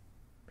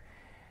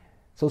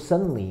 So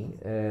suddenly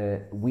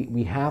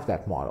we have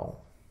that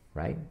model,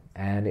 right?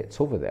 And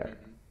it's over there.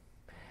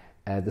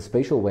 The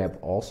spatial web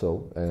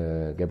also,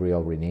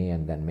 Gabriel Rene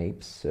and Dan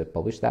Mapes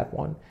published that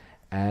one,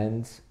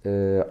 and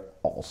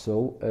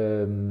also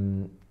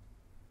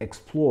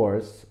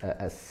explores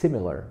a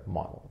similar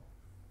model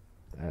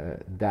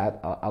that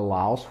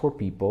allows for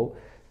people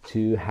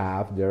to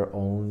have their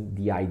own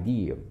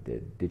DID, of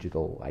the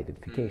digital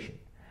identification.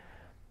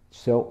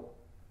 So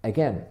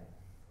again,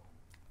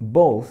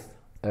 both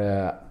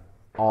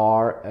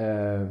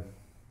are,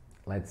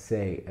 let's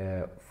say,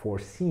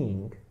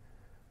 foreseeing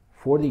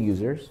for the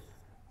users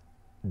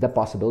the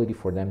possibility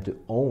for them to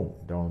own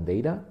their own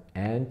data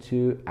and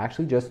to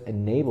actually just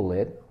enable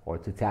it or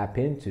to tap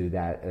into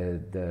that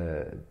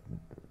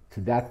to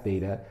that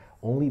data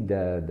only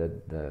the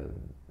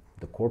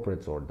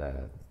corporates or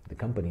the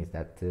companies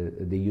that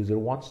the user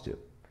wants to.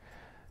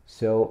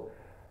 So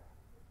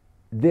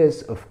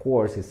this, of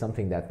course, is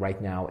something that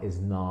right now is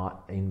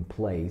not in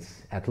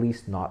place, at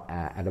least not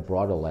at a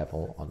broader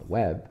level on the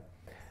web,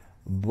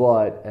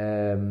 but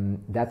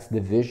that's the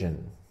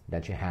vision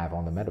that you have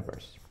on the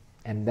metaverse.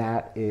 And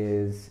that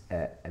is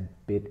a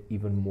bit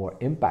even more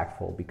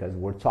impactful because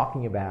we're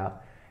talking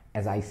about,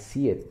 as I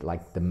see it,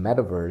 like the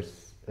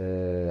metaverse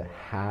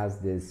has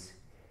this,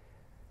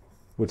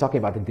 we're talking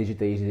about the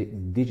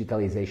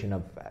digitalization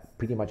of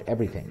pretty much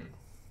everything,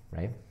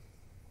 right?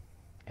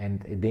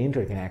 And the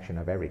interconnection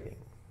of everything.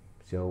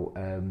 So,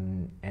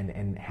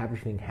 and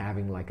everything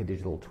having like a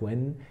digital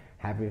twin,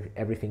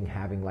 everything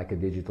having like a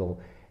digital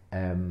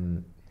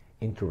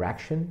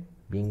interaction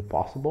being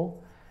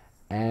possible.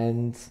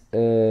 And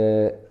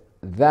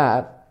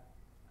that,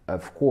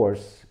 of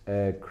course,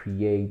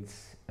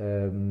 creates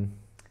a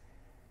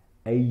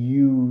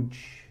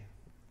huge,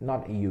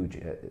 not a huge,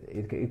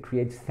 it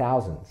creates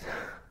thousands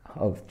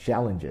of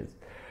challenges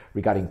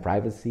regarding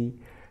privacy,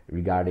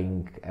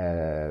 regarding,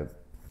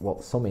 well,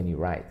 so many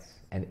rights.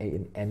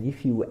 And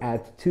if you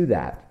add to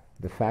that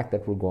the fact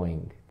that we're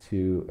going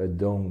to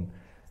don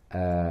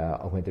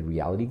augmented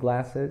reality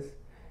glasses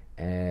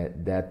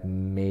that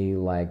may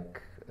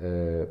like,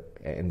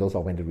 and those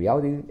augmented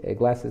reality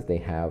glasses, they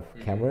have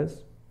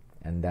cameras,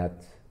 and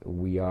that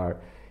we are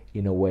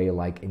in a way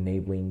like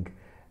enabling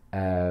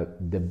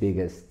the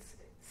biggest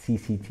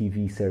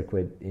CCTV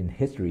circuit in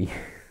history,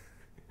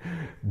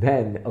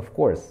 then of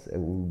course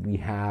we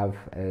have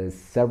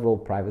several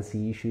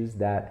privacy issues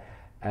that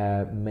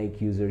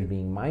make users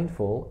being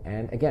mindful,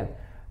 and again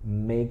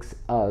makes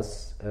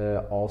us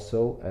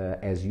also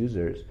as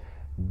users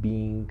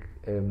being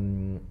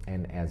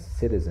and as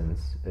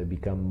citizens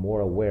become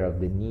more aware of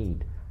the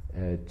need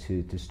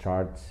to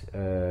start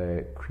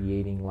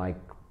creating, like,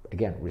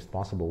 again,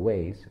 responsible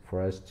ways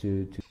for us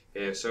to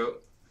Yeah, so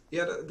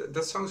yeah,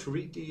 that sounds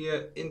really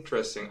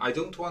interesting. I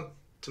don't want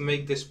to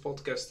make this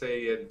podcast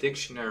a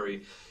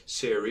dictionary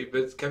series,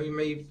 but can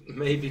we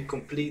maybe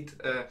complete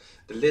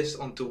the list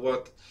onto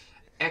what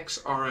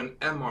XR and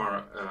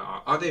MR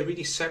are? Are they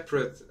really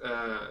separate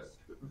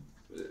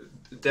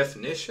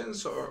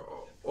definitions,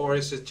 or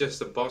is it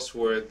just a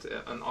buzzword,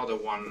 another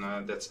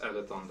one that's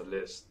added on the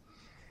list?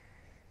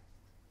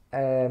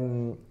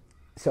 Again,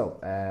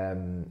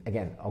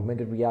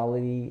 augmented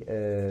reality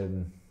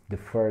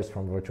differs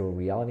from virtual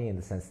reality in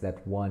the sense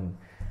that one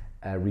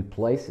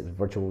replaces,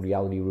 virtual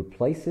reality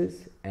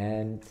replaces,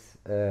 and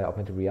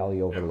augmented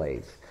reality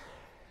overlays.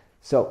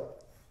 So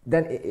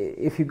then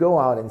if you go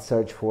out and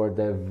search for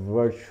the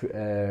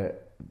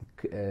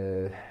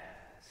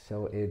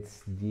so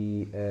it's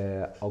the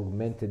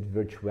augmented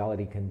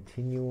virtuality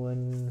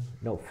continuum,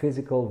 no,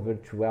 physical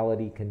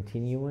virtuality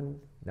continuum,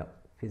 no,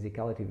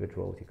 physicality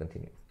virtuality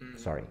continuum.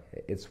 Sorry,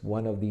 it's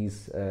one of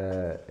these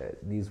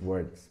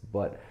words,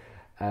 but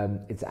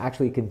it's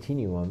actually a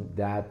continuum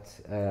that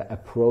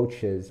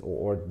approaches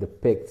or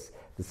depicts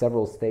the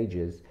several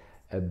stages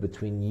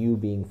between you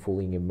being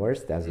fully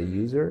immersed as a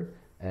user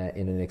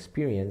in an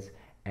experience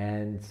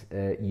and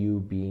you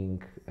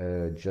being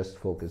just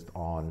focused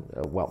on,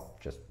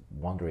 just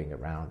wandering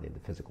around in the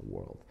physical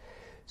world.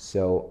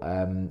 So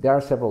there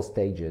are several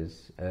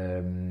stages.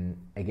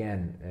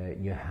 Again,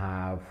 you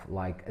have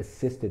like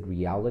assisted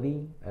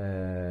reality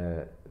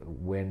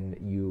when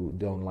you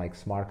don't like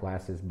smart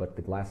glasses, but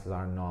the glasses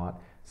are not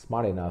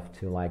smart enough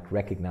to like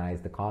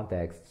recognize the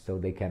context, so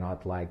they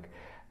cannot like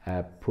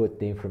put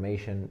the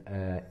information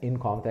in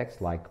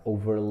context, like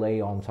overlay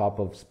on top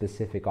of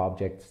specific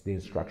objects the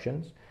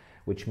instructions,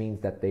 which means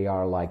that they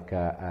are like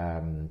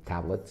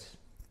tablets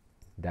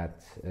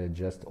that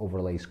just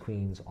overlay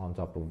screens on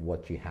top of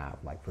what you have.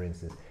 Like for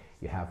instance,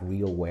 you have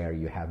RealWear,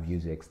 you have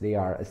Vuzix. They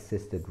are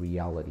assisted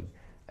reality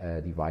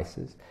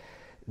devices.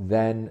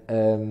 Then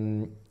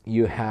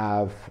you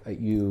have,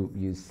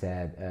 you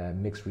said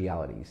mixed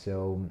reality.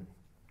 So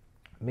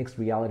mixed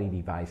reality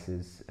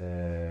devices,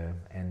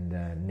 and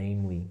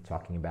namely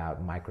talking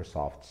about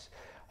Microsoft's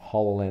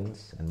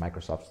HoloLens and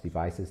Microsoft's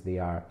devices, they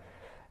are,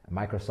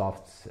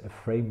 Microsoft's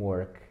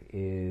framework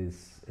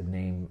is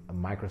named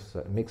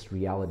Microsoft Mixed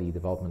Reality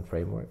Development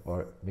Framework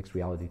or Mixed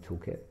Reality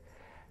Toolkit,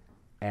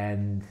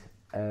 and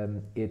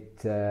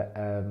it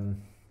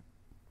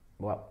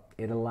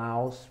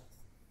allows,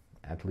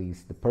 at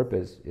least the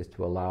purpose is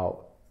to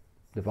allow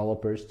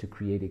developers to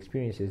create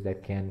experiences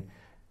that can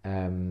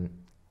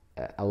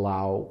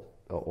allow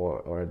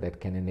or that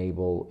can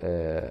enable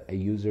a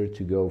user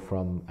to go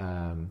from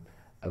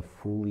a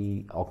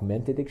fully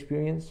augmented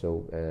experience,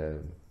 so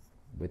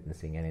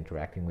witnessing and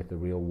interacting with the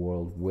real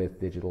world with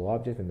digital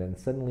objects, and then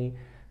suddenly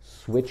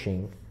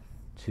switching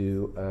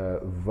to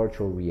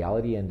virtual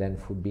reality and then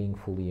being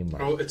fully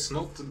immersed. Oh, it's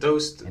not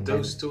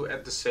those two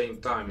at the same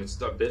time. It's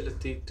the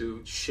ability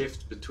to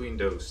shift between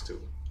those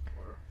two.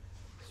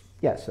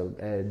 Yeah, so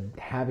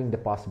having the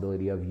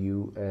possibility of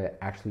you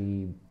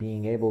actually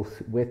being able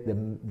with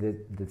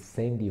the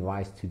same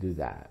device to do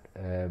that.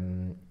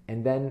 And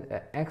then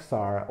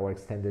XR or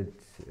extended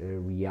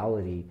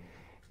reality,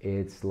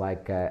 it's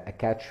like a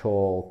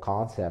catch-all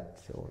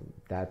concept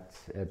that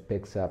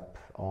picks up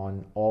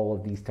on all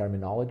of these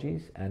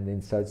terminologies and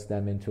inserts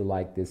them into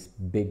like this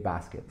big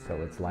basket.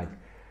 So it's like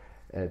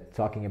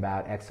talking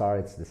about XR,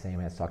 it's the same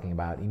as talking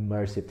about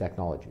immersive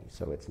technology.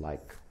 So it's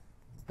like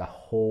the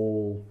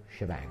whole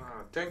shebang.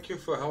 Thank you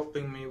for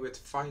helping me with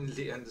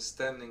finally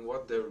understanding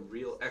what the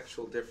real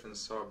actual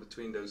difference are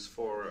between those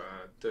four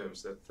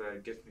terms.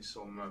 That give me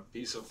some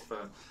peace of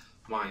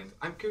mind.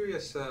 I'm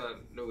curious,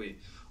 Louis,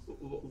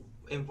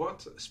 in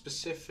what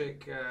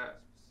specific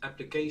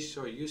applications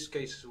or use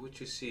cases would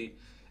you see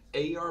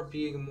AR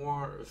being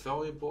more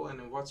valuable, and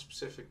in what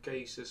specific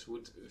cases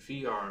would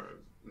VR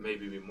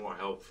maybe be more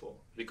helpful?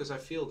 Because I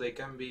feel they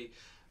can be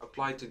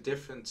applied to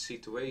different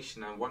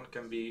situations, and one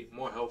can be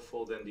more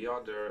helpful than the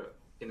other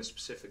in a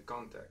specific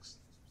context.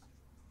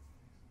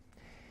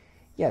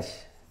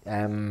 Yes,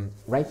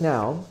 right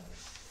now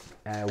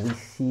we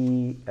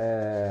see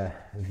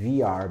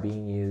VR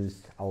being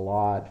used a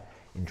lot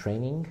in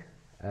training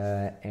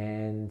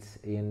and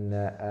in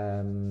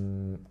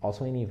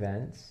also in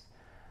events.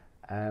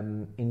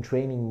 In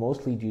training,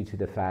 mostly due to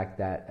the fact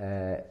that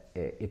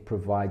it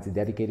provides a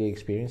dedicated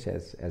experience,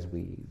 as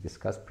we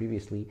discussed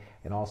previously,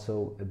 and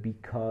also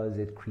because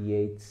it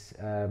creates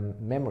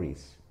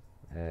memories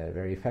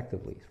very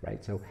effectively,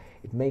 right? So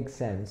it makes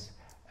sense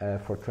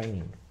for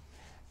training.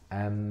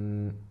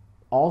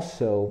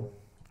 Also,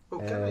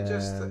 can I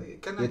just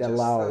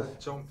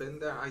jump in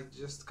there? I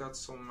just got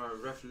some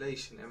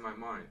revelation in my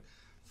mind.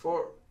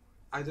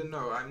 I don't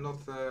know, I'm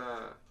not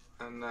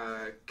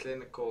a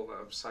clinical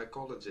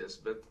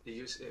psychologist, but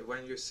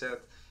when you said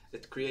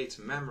it creates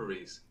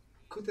memories,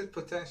 could it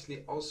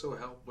potentially also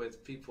help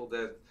with people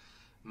that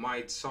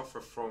might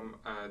suffer from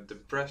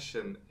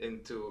depression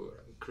into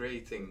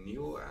creating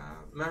new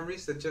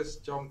memories? That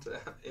just jumped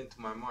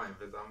into my mind,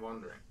 but I'm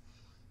wondering.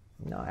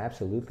 No,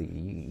 absolutely.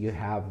 You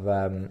have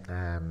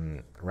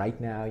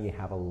right now you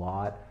have a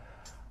lot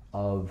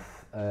of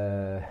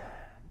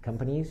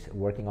companies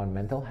working on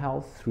mental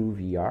health through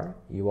VR.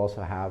 You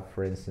also have,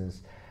 for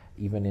instance,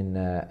 even in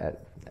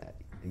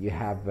you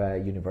have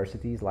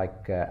universities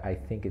like I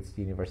think it's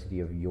the University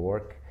of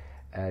York.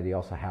 They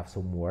also have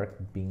some work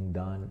being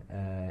done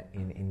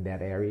in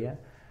that area,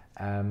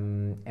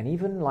 and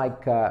even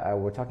like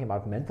we're talking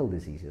about mental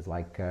diseases,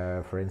 like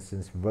for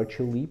instance,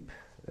 Virtual Leap.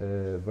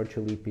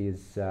 Virtual Leap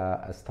is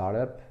a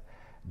startup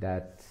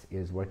that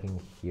is working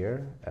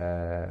here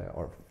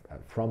or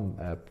from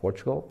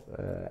Portugal,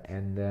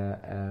 and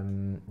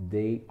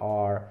they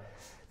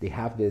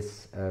have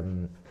this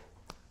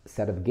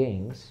set of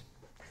games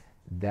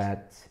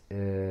that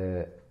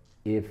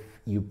if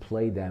you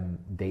play them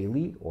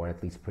daily or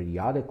at least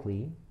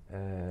periodically,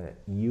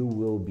 you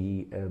will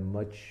be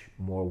much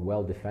more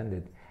well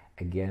defended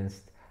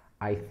against,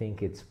 I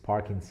think it's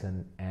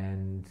Parkinson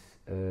and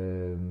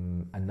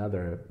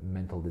another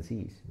mental health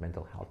disease.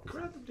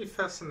 Incredibly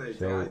fascinating.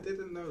 So, I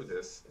didn't know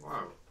this.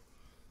 Wow.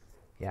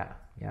 Yeah.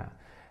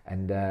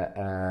 And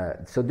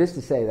so this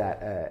to say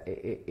that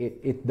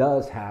it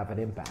does have an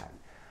impact.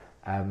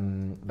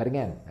 But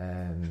again,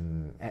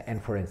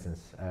 and for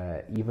instance,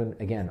 even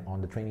again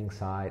on the training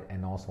side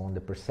and also on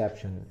the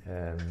perception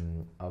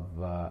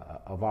of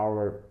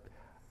our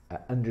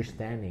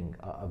understanding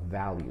of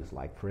values.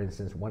 Like for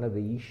instance, one of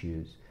the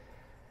issues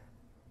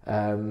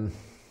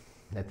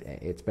that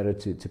it's better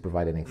to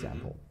provide an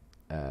example.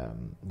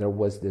 There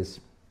was this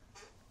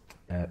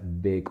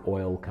big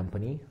oil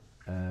company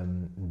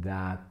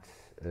that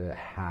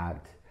had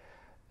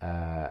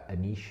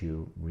an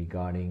issue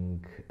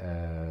regarding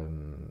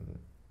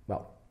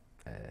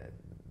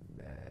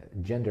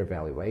gender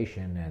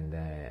valuation and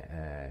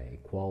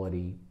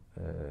equality,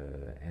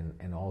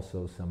 and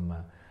also some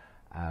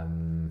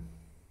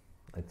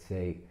let's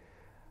say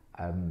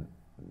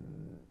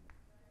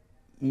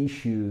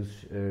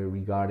issues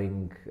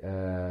regarding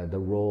the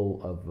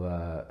role of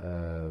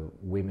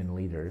women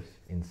leaders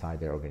inside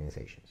their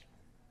organizations.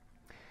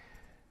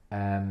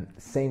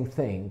 Same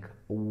thing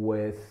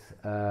with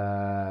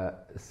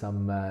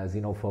some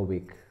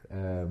xenophobic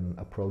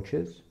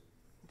approaches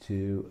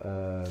to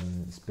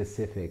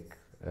specific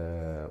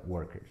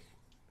workers.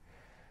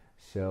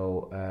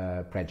 So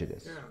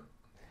prejudice. Yeah.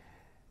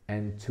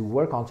 And to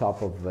work on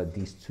top of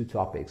these two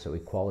topics, so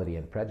equality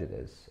and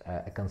prejudice,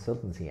 a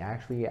consultancy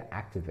actually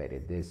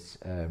activated this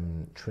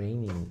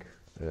training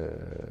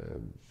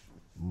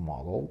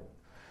model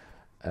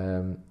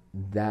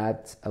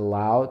that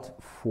allowed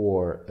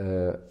for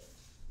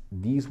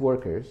these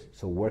workers,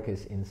 so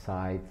workers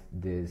inside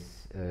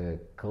this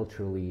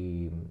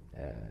culturally,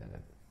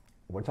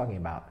 we're talking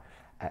about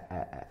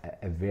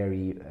a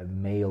very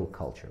male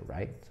culture,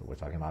 right? So we're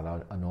talking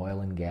about an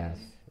oil and gas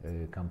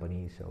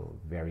company, so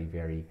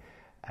very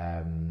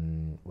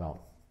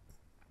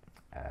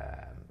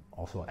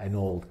also an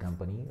old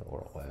company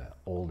or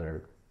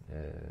older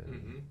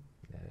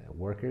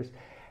workers,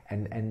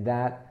 and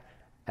that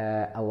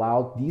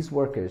allowed these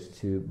workers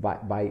to,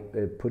 by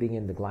putting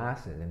in the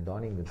glasses and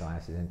donning the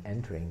glasses and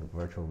entering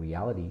virtual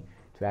reality,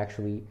 to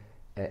actually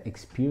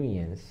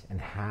experience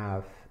and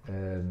have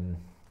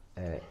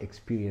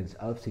experience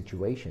of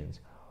situations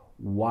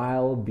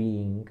while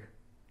being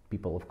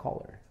people of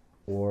color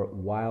or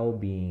while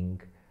being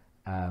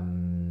a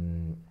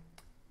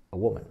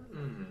woman.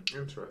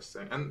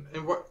 Interesting. And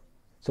in what?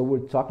 So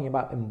we're talking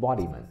about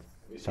embodiment.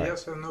 Sorry.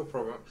 Yes, no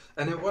problem.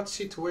 And in what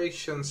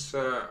situations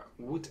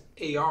would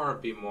AR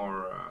be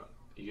more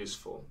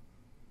useful?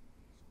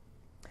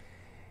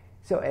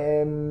 So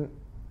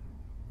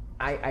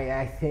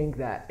I think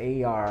that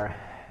AR,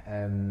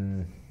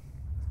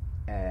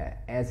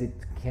 as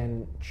it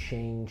can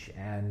change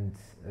and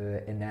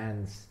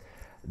enhance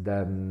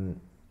the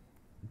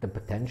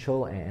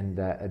potential and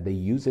the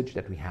usage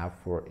that we have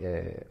for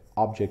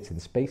objects in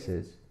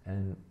spaces,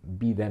 and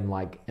be them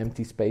like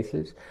empty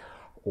spaces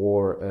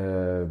or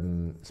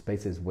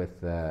spaces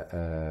with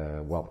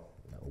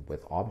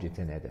with objects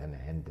in it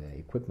and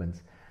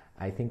equipment.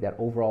 I think that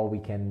overall we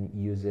can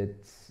use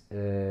it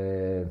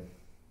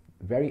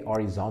very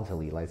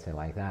horizontally, let's say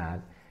like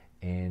that,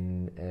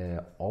 in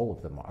all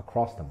of them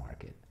across the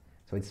market.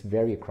 So it's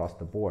very across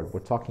the board.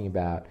 We're talking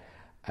about,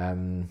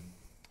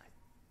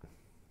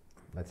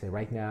 let's say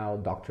right now,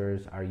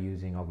 doctors are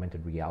using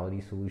augmented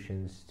reality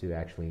solutions to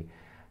actually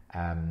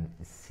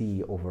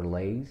see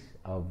overlays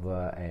of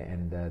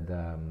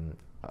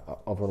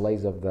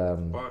overlays of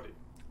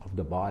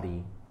the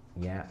body.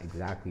 Yeah,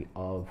 exactly,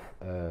 of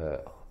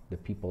the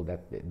people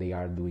that they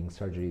are doing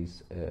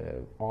surgeries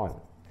on.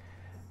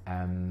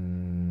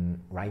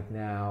 Right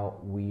now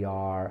we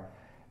are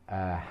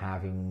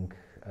having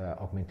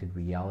augmented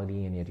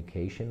reality in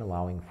education,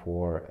 allowing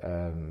for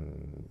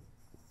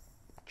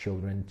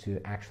children to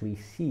actually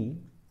see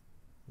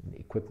the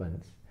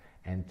equipment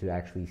and to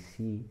actually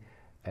see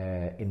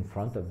in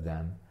front of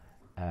them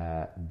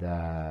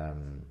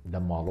the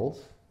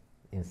models,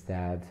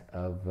 instead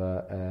of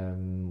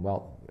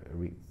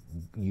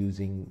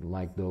using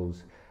like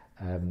those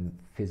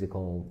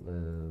physical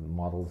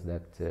models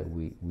that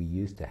we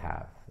used to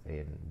have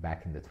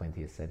back in the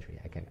 20th century.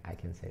 I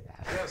can say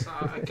that. Yes,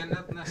 I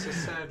cannot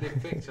necessarily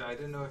picture. I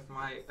don't know if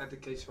my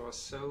education was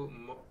so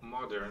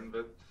modern,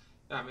 but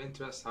yeah, I'm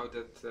interested how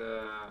that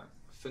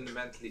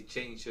fundamentally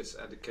changes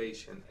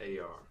education,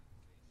 AR.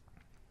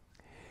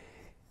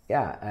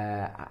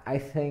 Yeah, I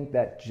think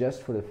that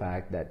just for the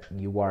fact that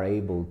you are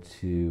able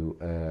to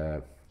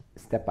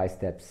step by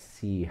step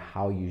see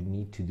how you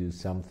need to do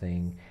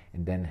something,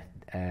 and then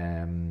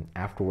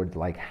afterwards,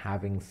 like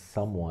having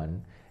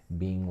someone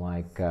being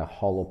like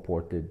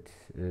holoported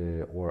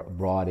or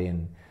brought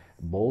in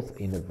both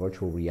in a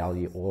virtual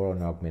reality or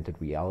an augmented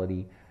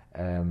reality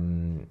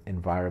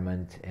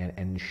environment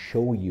and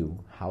show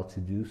you how to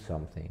do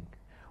something,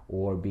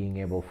 or being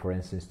able, for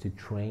instance, to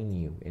train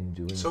you in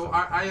doing So something.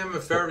 I am a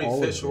very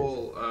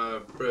visual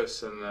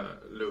person,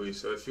 Louis.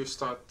 So if you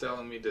start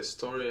telling me this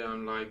story,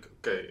 I'm like,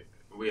 okay,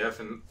 we have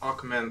an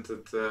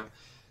augmented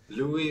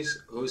Louis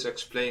who's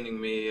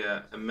explaining me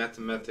a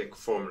mathematic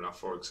formula,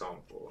 for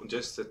example.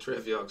 Just a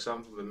trivial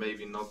example, but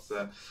maybe not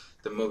the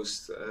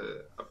most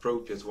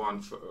appropriate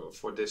one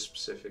for this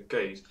specific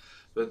case.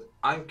 But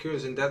I'm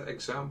curious, in that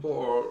example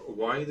or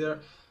wider,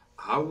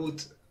 how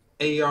would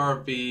AR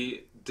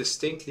be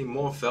distinctly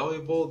more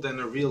valuable than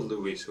a real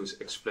Louis who's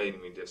explaining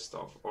me this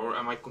stuff? Or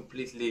am I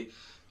completely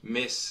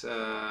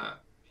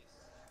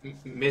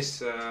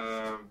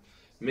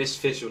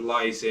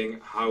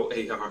misvisualizing how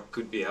AR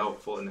could be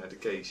helpful in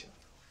education?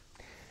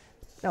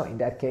 No, in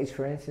that case,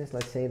 for instance,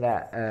 let's say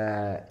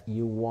that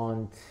you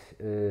want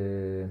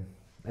to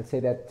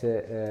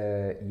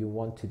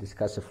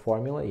discuss a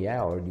formula,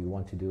 yeah, or do you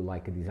want to do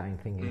like a design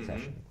thinking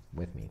session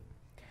with me?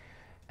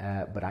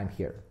 But I'm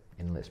here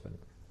in Lisbon.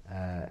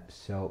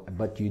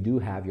 But you do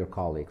have your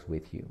colleagues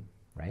with you,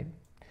 right?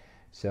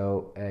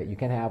 So you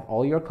can have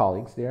all your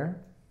colleagues there,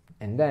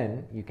 and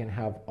then you can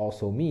have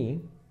also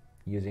me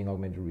using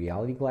augmented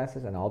reality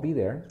glasses, and I'll be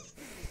there.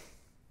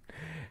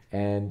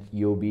 And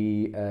you'll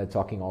be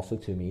talking also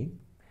to me.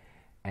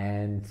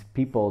 And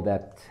people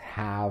that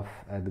have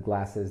the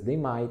glasses, they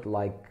might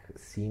like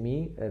see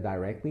me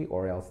directly,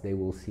 or else they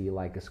will see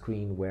like a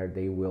screen where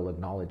they will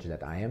acknowledge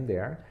that I am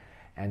there,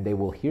 and they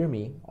will hear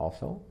me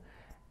also.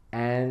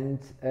 And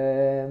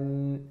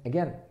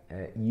again,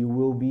 you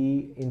will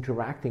be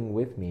interacting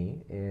with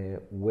me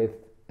with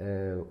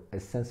a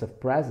sense of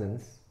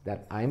presence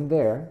that I'm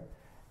there.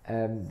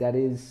 That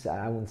is,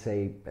 I wouldn't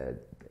say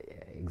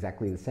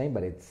exactly the same,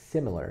 but it's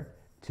similar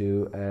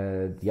to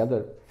the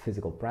other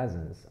physical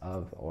presence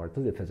of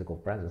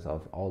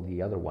all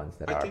the other ones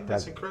that are present. I think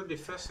that's incredibly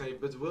fascinating,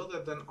 but will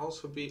that then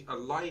also be a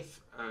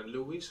live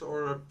Louis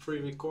or a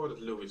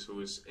pre-recorded Louis who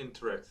is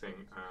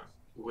interacting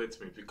with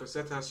me? Because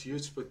that has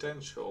huge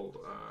potential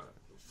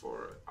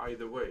for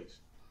either ways.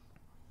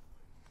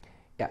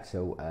 Yeah,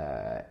 so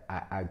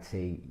I'd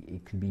say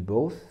it could be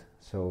both.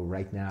 So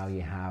right now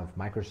you have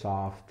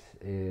Microsoft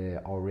is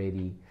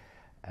already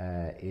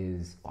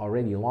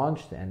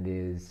launched and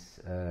is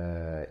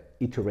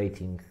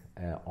iterating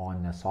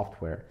on a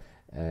software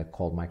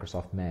called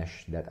Microsoft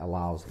Mesh that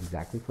allows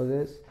exactly for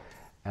this.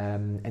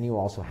 And you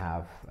also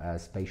have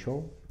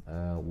Spatial,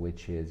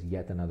 which is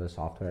yet another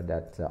software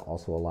that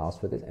also allows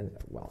for this,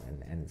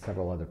 and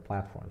several other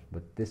platforms.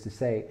 But this to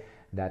say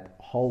that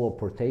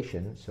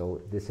holoportation,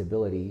 so this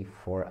ability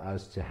for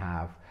us to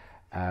have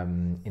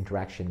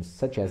interactions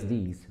such as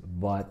these,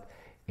 but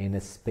in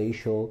a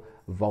spatial,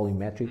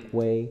 volumetric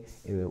way,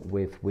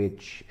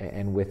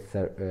 with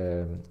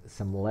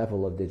some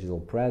level of digital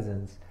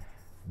presence,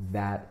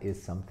 that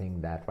is something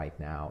that right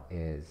now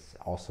is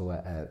also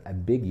a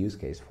big use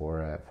case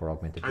for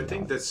augmented reality. I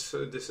think this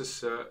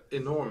is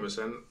enormous,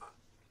 and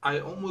I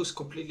almost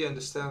completely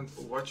understand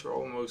what you're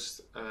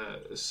almost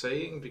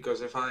saying,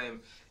 because if I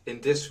am in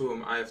this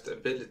room, I have the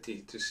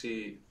ability to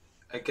see,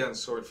 again,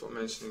 sorry for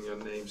mentioning your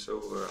name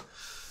so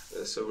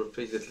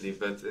repeatedly,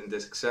 but in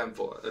this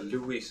example,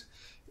 Louis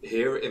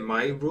here in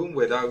my room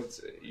without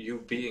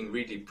you being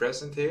really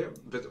present here.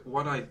 But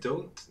what I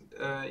don't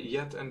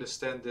yet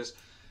understand is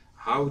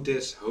how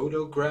this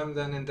hologram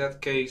then in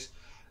that case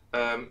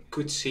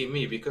could see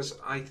me, because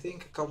I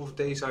think a couple of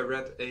days I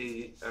read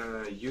a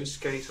use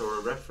case or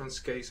a reference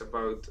case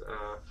about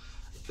a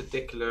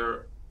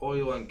particular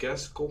oil and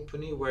gas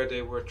company where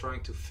they were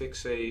trying to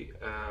fix a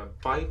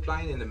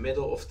pipeline in the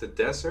middle of the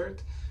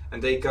desert,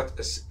 and they got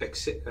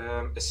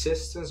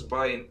assistance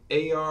by an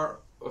AR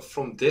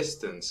from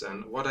distance.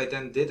 And what I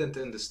then didn't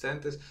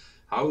understand is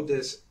how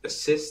this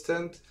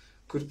assistant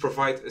could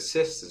provide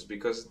assistance,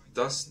 because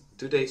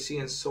do they see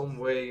in some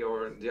way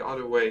or the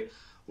other way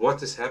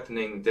what is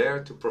happening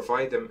there to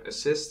provide them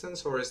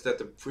assistance, or is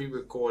that a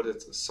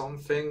pre-recorded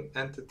something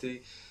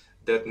entity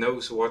that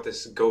knows what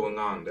is going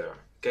on there?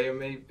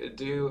 Do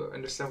you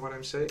understand what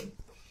I'm saying?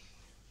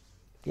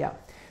 Yeah.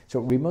 So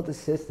remote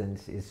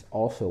assistance is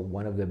also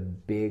one of the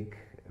big,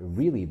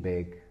 really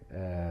big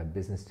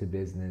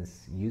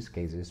business-to-business use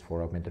cases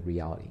for augmented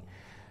reality.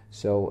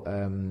 So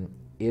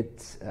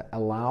it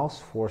allows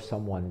for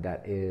someone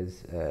that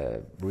is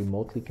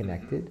remotely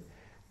connected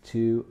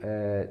to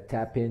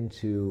tap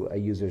into a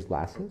user's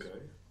glasses.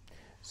 Okay.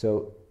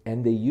 So,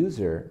 and the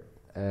user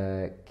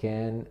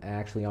can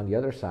actually on the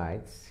other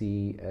side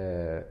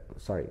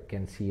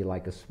can see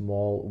like a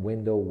small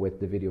window with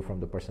the video from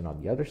the person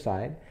on the other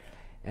side,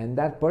 and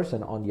that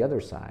person on the other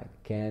side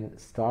can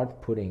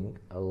start putting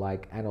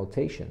like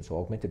annotations, so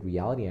augmented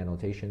reality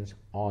annotations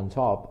on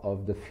top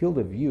of the field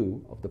of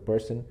view of the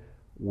person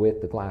with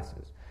the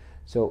glasses.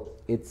 So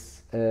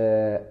it's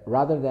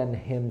rather than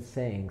him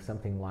saying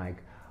something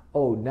like,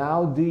 oh,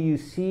 now do you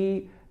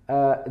see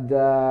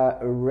the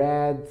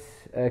red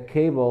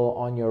cable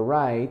on your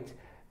right.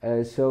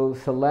 So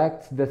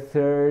select the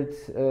third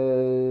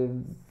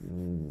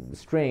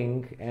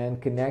string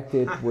and connect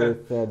it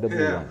with the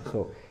blue one.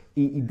 So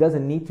it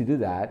doesn't need to do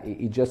that.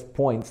 It just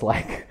points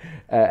like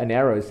an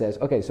arrow. Says,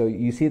 okay, so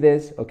you see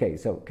this? Okay,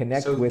 so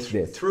connect with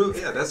this.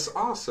 Yeah, that's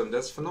awesome.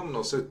 That's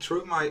phenomenal. So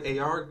through my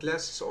AR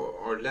glasses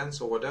or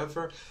lens or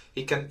whatever,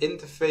 he can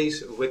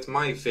interface with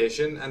my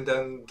vision and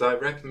then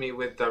direct me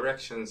with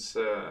directions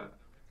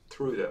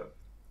through that.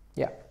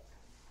 Yeah.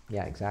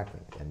 Yeah, exactly.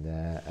 And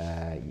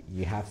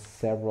you have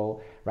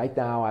several. Right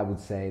now, I would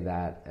say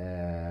that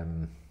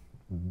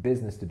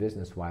business to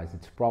business wise,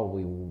 it's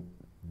probably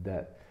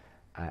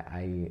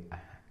I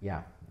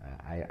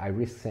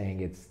risk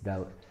saying it's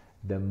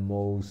the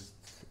most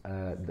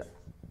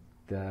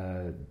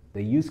the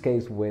use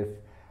case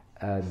with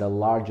the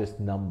largest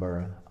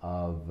number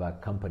of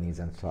companies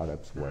and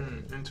startups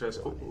working.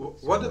 Interesting.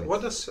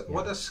 What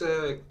does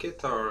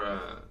guitar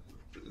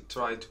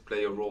try to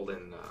play a role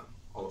in?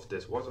 All of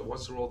this.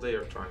 What's the role they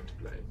are trying to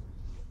play?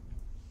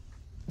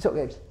 So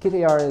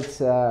KTR is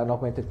an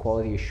augmented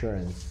quality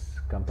assurance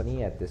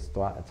company at this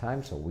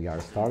time. So we are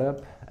a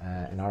startup,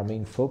 and our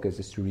main focus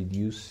is to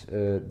reduce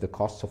the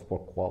costs of poor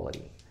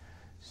quality.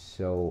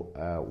 So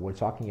we're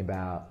talking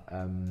about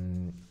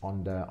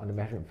on the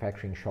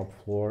manufacturing shop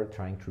floor,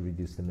 trying to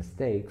reduce the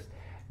mistakes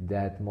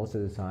that most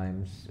of the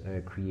times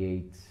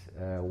create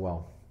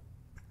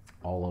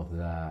all of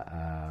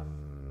the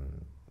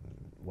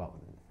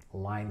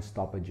line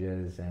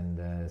stoppages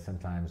and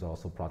sometimes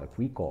also product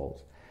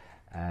recalls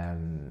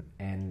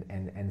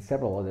and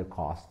several other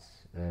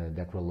costs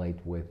that relate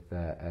with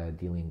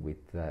dealing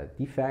with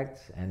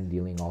defects and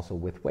dealing also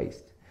with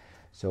waste.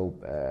 So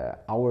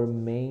our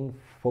main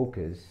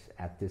focus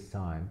at this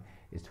time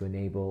is to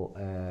enable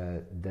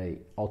the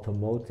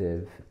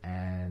automotive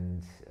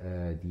and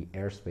the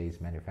aerospace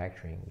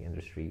manufacturing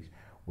industries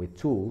with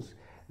tools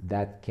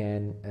that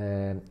can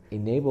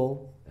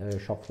enable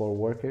shop floor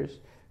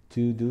workers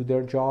to do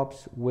their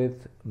jobs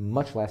with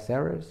much less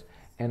errors,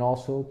 and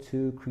also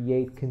to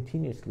create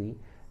continuously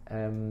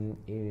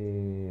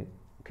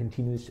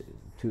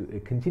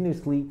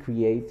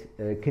create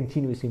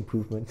continuous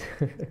improvement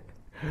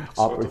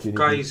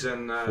opportunities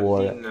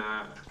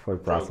for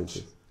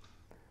processes.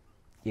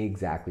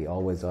 Exactly,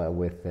 always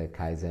with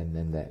Kaizen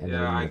and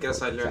I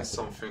guess I learned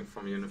something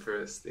from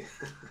university.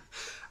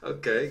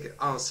 Okay,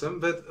 awesome.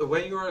 But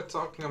when you are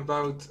talking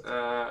about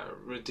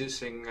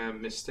reducing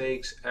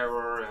mistakes,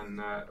 error,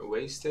 and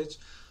wastage,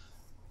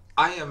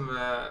 I am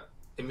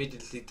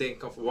immediately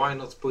think of why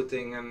not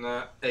putting an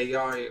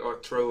AI or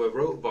throw a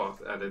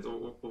robot at it?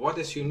 What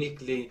is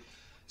uniquely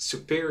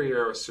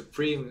superior or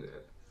supreme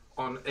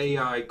on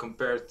AI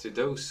compared to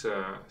those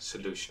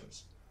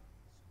solutions?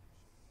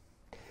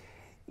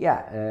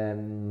 Yeah,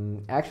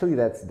 actually,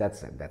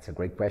 that's a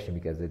great question,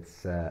 because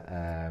it's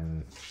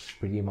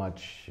pretty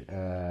much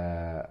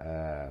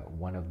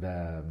one of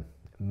the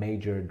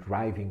major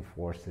driving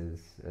forces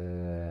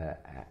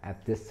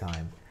at this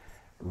time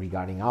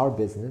regarding our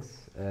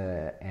business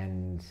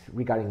and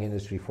regarding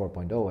Industry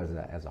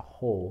 4.0 as a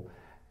whole.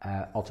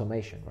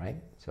 Automation, right?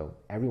 So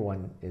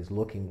everyone is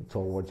looking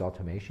towards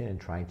automation and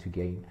trying to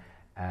gain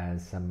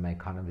some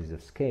economies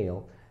of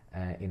scale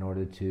in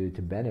order to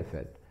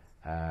benefit.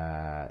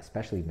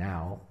 Especially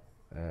now,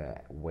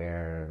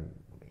 where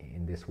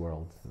in this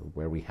world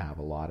where we have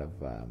a lot of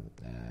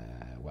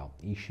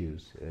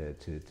issues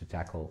to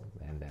tackle,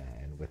 and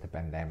with the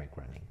pandemic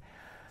running.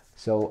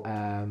 So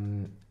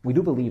we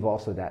do believe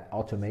also that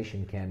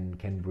automation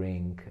can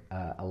bring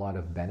a lot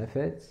of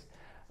benefits,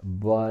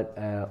 but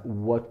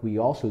what we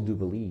also do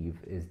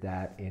believe is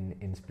that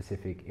in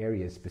specific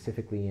areas,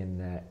 specifically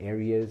in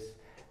areas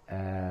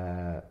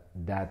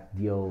that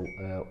deal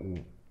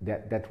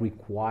that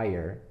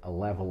require a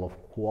level of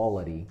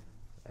quality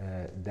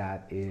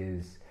that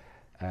is,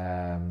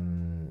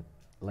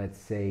 let's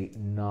say,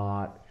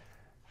 not,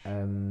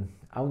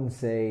 I wouldn't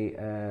say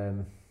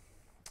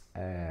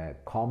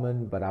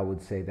common, but I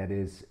would say that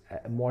is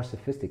more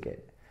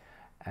sophisticated.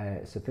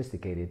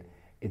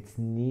 It's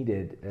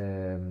needed.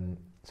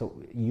 So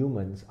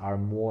humans are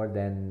more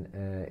than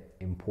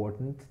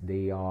important.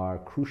 They are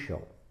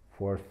crucial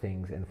for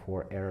things and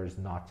for errors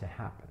not to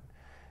happen.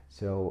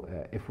 So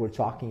if we're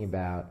talking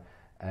about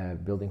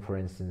building, for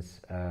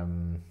instance,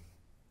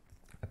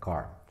 a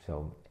car,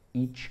 so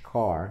each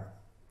car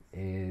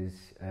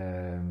is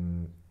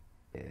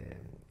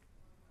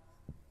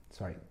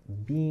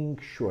being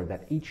sure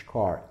that each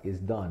car is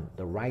done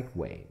the right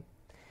way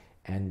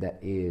and that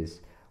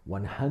is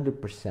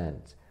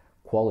 100%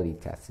 quality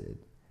tested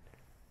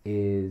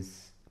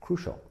is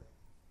crucial,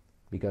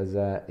 because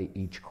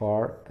each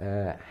car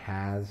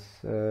has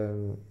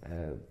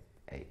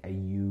a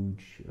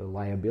huge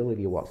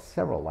liability,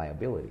 several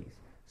liabilities,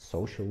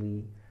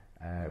 socially,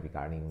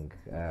 regarding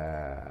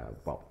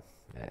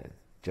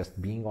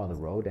just being on the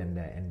road and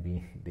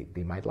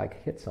they might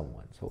hit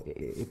someone. So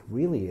it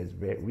really is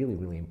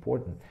really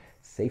important,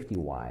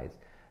 safety-wise,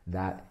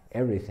 that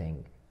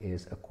everything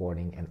is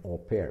according and all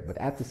paired. But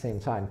at the same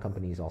time,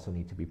 companies also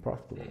need to be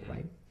profitable,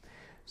 right?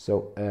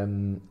 So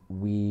and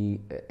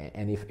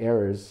if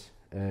errors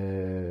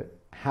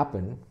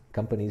happen,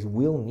 companies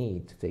will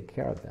need to take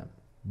care of them.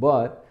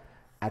 But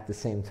at the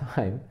same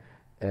time,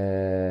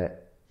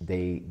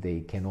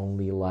 they can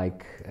only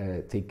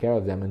take care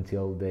of them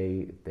until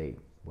they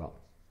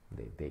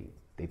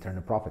turn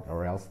a profit,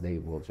 or else they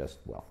will just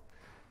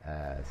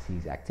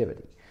cease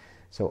activity.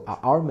 So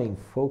our main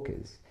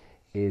focus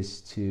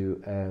is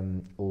to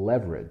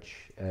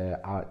leverage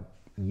our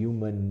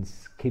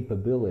humans'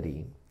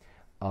 capability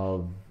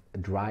of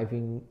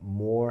driving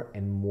more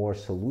and more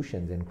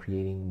solutions and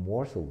creating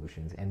more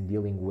solutions and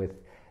dealing with,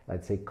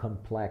 let's say,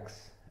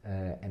 complex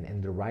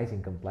and the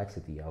rising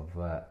complexity of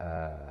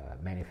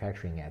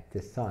manufacturing at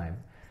this time,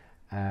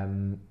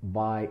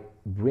 by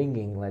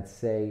bringing, let's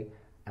say,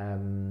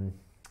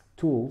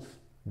 tools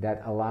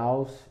that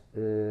allows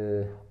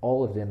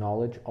all of the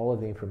knowledge, all of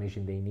the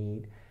information they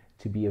need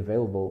to be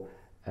available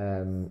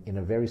in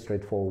a very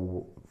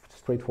straightforward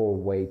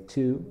way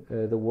to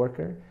the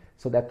worker,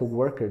 so that the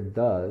worker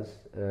does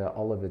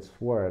all of its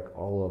work,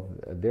 all of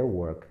their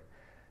work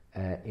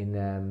in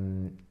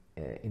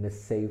a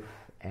safe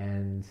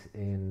and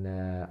in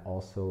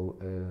also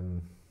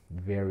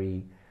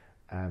very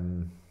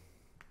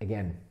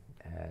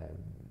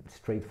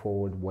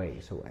straightforward way.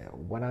 So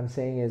what I'm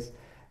saying is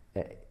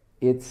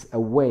it's a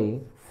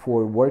way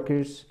for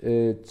workers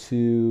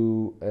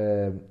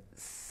to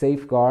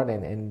safeguard,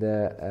 and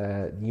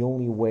the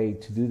only way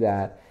to do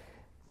that,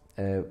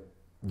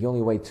 the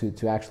only way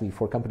to actually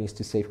for companies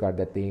to safeguard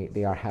that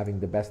they are having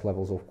the best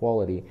levels of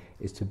quality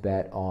is to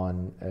bet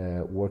on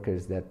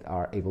workers that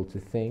are able to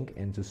think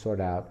and to sort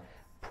out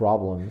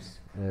problems.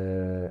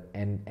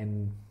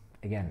 And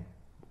again,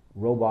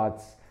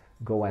 robots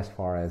go as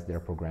far as their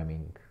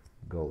programming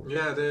goes.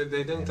 Yeah,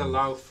 they didn't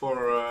allow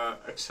for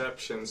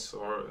exceptions,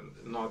 or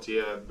not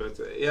yet, but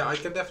yeah, I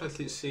can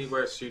definitely see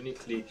where it's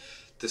uniquely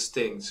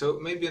distinct. So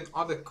maybe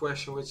another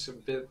question which is a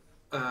bit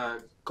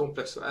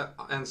complex to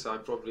answer, I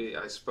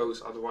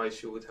suppose,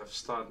 otherwise you would have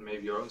started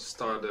maybe your own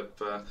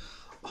startup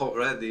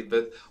already,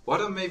 but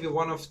what are maybe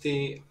one of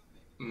the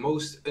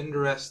most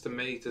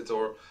underestimated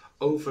or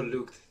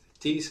overlooked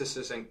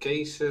theses and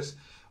cases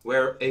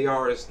where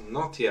AR is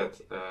not yet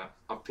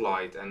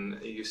applied, and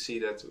you see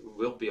that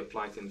will be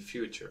applied in the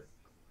future?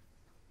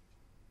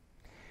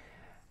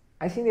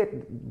 I think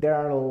that there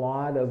are a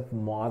lot of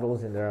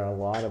models and there are a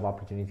lot of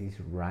opportunities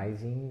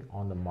rising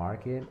on the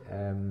market.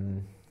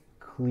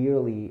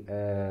 Clearly,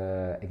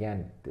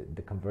 again,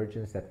 the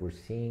convergence that we're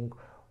seeing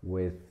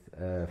with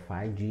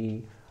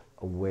 5G,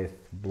 with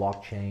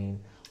blockchain,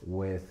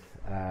 with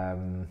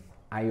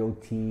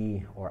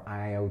IoT or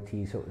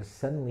IoT. So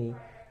suddenly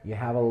you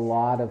have a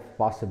lot of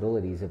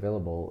possibilities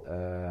available,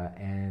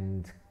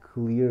 and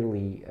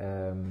clearly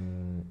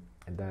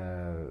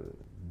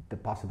the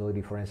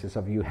possibility, for instance,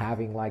 of you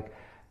having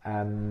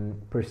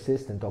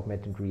persistent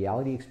augmented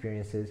reality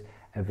experiences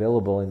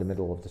available in the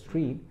middle of the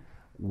street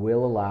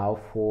will allow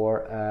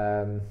for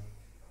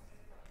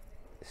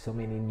so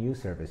many new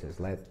services.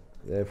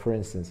 For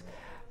instance,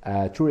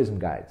 tourism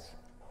guides.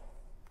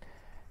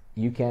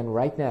 You can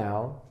right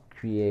now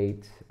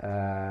create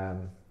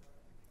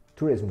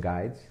tourism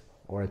guides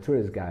or a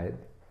tour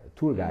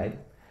guide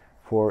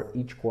for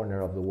each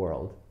corner of the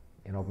world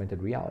in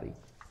augmented reality.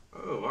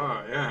 Oh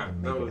wow, yeah,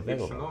 that would be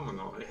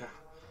phenomenal, yeah.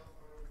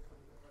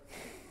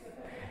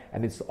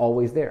 And it's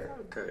always there.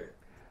 Okay.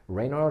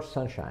 Rain or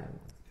sunshine.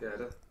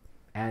 Yeah.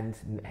 And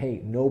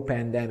hey, no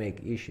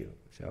pandemic issue.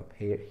 So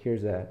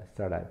here's a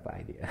startup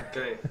idea.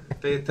 Okay,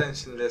 pay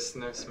attention,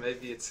 listeners.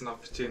 Maybe it's an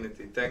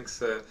opportunity.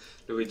 Thanks,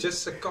 Louis.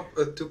 Just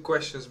two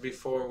questions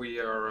before we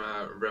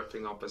are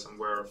wrapping up, as I'm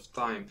aware of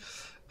time.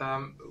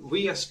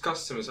 We as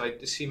customers, I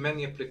see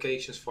many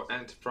applications for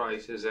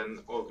enterprises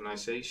and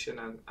organization,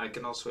 and I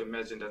can also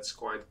imagine that's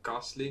quite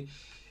costly.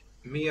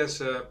 Me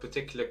as a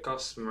particular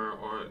customer,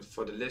 or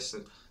for the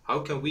listeners, how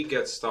can we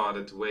get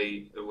started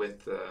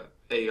with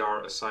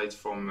AR aside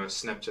from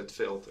Snapchat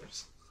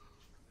filters?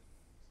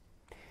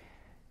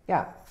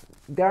 Yeah,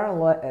 there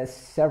are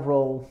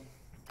several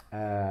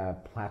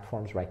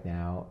platforms right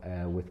now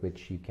with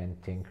which you can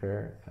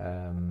tinker.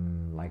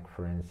 Like,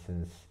 for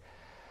instance,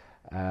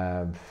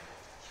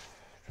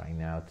 trying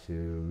now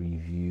to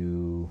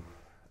review.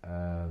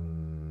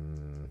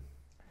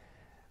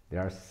 There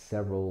are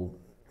several,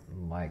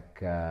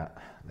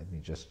 let me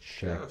just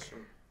check. Yeah,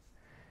 sure.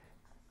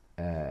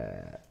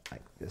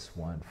 Like this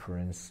one, for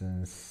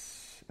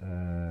instance.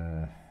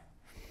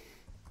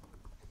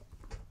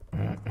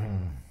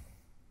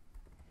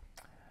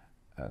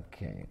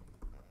 Okay,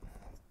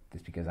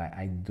 just because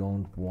I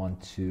don't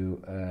want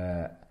to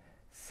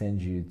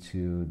send you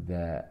to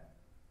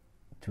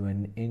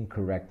an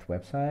incorrect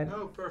website.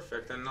 No,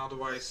 perfect. And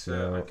otherwise,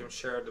 I can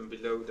share them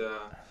below the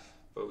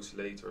post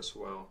later as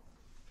well.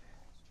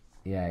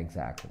 Yeah,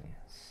 exactly.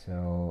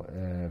 So,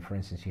 for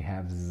instance, you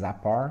have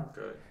Zappar.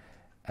 Okay.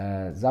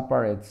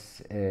 Zappar,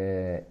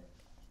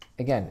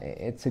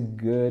 it's a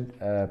good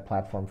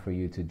platform for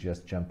you to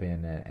just jump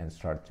in and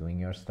start doing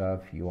your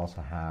stuff. You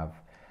also have,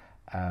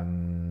 I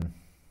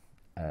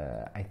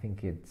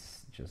think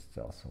it's just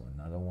also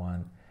another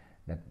one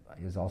that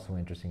is also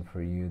interesting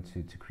for you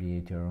to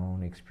create your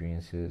own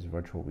experiences,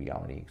 virtual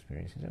reality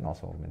experiences, and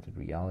also augmented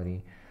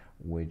reality,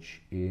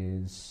 which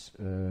is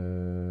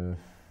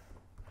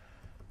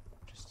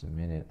just a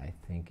minute. I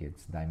think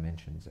it's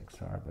Dimensions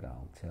XR, but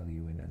I'll tell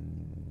you in a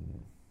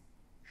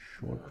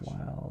short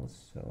while.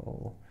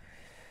 So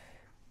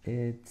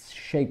it's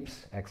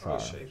Shapes XR. Oh,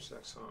 Shapes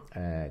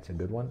XR. It's a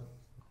good one.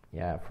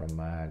 Yeah, from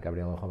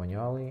Gabriele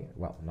Romagnoli.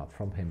 Well, not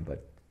from him,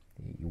 but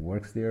he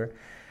works there.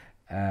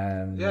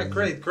 Yeah,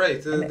 great.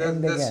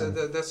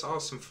 That's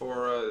awesome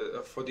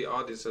for the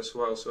audience as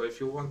well. So if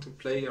you want to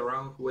play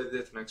around with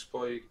it and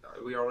explore,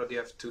 we already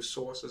have 2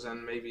 sources,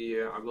 and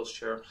maybe I will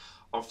share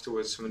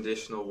afterwards some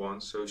additional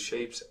ones. So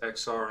Shapes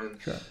XR and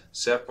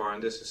Zappar,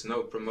 and this is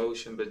no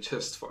promotion, but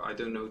just for, I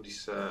don't know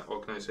these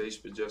organizations,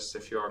 but just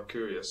if you are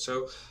curious.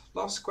 So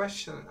last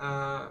question,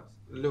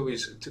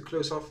 Louis, to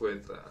close off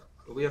with,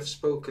 we have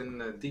spoken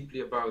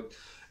deeply about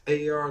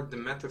AR, the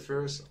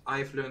metaverse.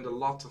 I've learned a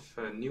lot of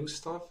new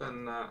stuff,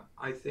 and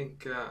I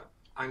think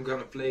I'm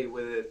gonna play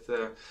with it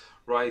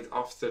right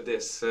after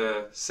this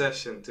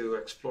session to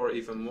explore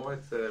even more.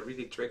 It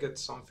really triggered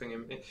something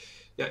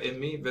in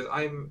me. But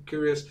I'm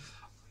curious,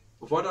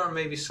 what are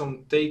maybe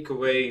some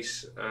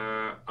takeaways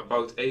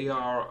about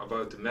AR,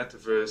 about the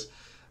metaverse,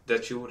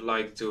 that you would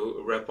like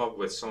to wrap up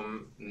with?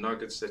 Some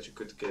nuggets that you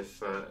could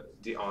give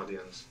the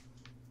audience.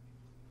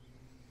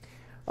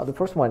 The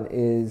first one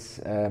is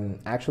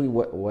actually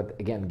what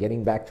again,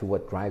 getting back to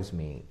what drives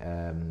me.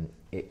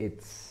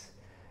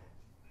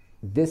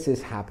 This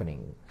is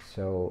happening.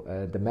 So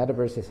the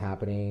metaverse is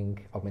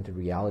happening. Augmented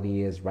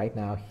reality is right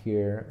now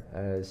here.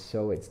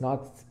 So it's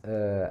not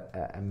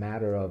a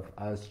matter of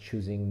us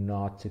choosing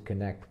not to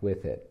connect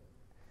with it.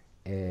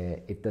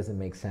 It doesn't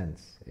make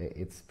sense.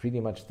 It's pretty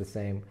much the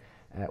same.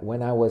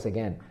 When I was,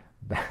 again,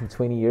 back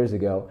 20 years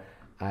ago,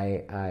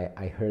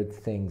 I heard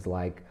things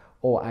like,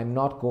 oh, I'm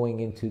not going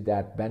into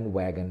that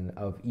bandwagon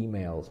of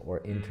emails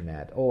or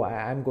internet. Oh,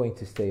 I'm going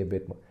to stay a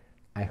bit more.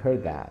 I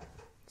heard that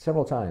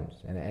several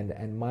times.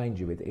 And mind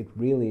you, it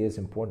really is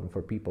important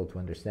for people to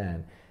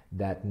understand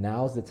that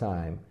now's the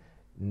time,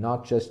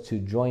 not just to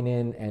join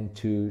in and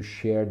to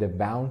share the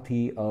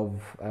bounty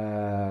of,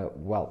 of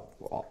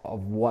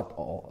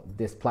what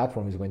this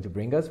platform is going to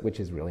bring us, which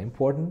is really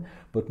important,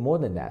 but more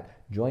than that,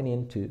 join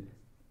in to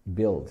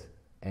build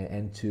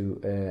and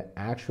to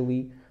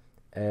actually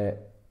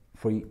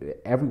for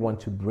everyone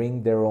to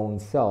bring their own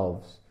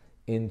selves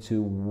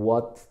into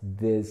what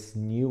this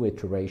new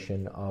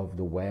iteration of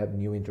the web,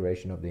 new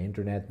iteration of the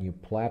internet, new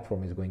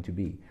platform is going to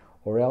be.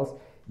 Or else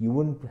you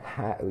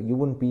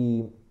wouldn't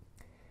be,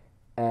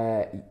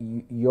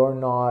 you're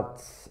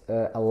not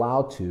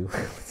allowed to,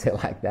 say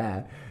like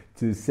that,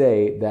 to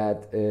say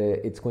that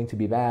it's going to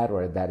be bad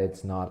or that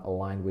it's not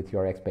aligned with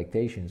your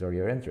expectations or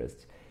your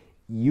interests.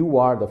 You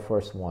are the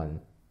first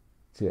one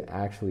to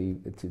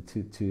actually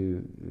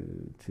to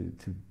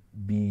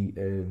be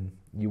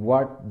you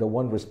are the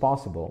one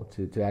responsible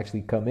to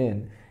actually come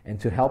in and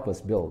to help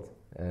us build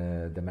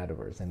the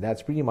metaverse, and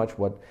that's pretty much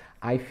what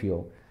I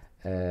feel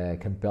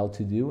compelled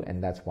to do,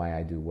 and that's why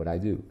I do what I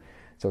do.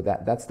 So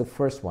that's the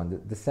first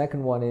one. The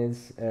second one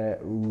is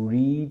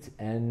read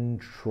and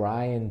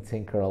try and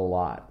tinker a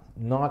lot,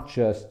 not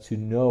just to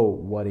know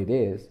what it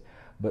is,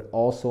 but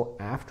also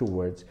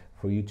afterwards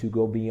for you to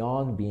go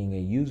beyond being a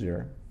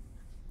user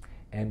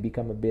and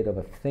become a bit of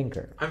a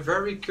thinker. I'm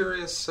very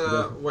curious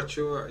what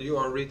you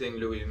are reading,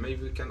 Louis.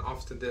 Maybe we can,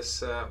 after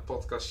this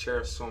podcast,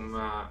 share some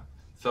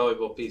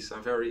valuable piece.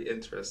 I'm very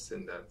interested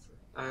in that.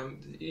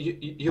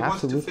 You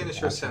wanted to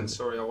finish your sentence.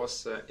 Sorry, I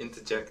was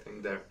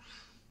interjecting there.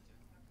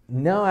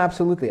 No,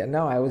 absolutely.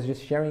 No, I was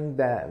just sharing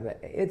that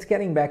it's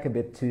getting back a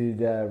bit to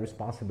the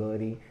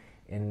responsibility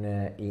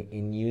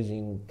in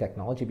using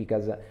technology,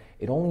 because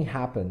it only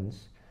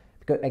happens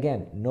because,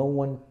 again, no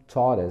one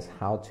taught us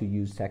how to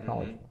use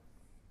technology. Mm-hmm.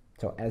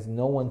 So as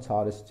no one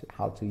taught us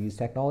how to use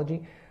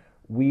technology,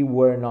 we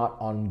were not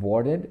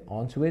onboarded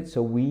onto it.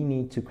 So we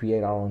need to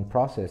create our own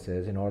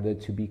processes in order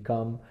to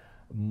become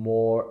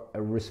more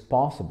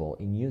responsible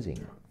in using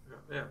it.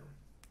 Yeah.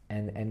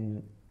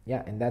 And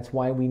that's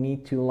why we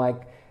need to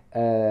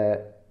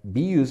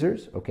be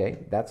users. Okay,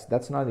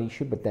 that's not an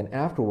issue. But then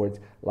afterwards,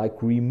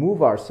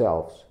 remove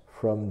ourselves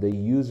from the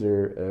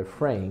user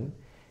frame,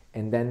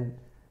 and then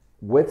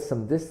with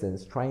some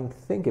distance, try and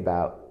think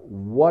about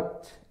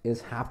what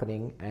is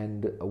happening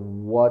and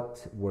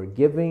what we're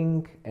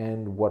giving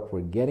and what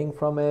we're getting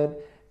from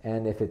it,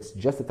 and if it's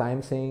just a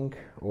time sink,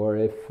 or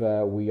if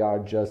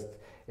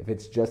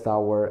it's just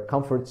our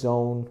comfort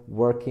zone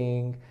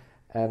working.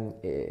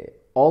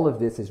 All of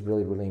this is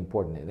really, really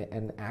important.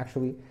 And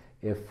actually,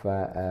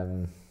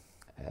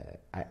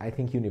 I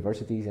think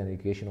universities and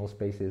educational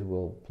spaces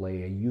will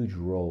play a huge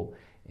role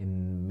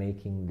in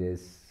making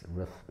this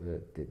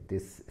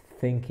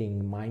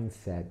thinking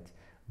mindset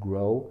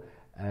grow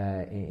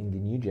in the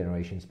new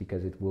generations,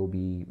 because it will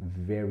be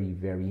very,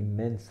 very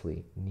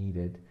immensely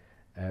needed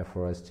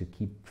for us to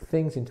keep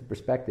things into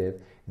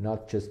perspective,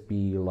 not just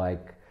be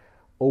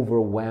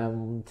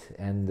overwhelmed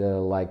and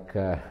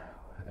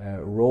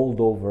rolled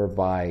over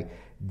by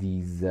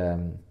these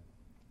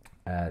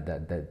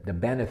the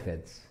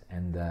benefits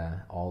and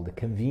all the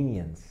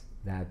convenience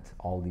that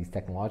all these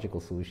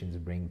technological solutions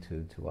bring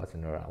to us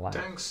in our lives.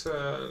 Thanks,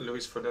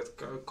 Luis, for that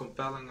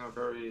compelling and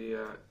very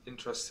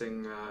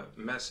interesting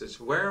message.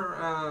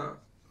 Where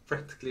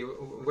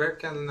where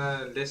can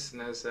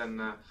listeners and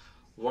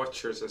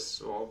watchers,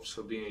 as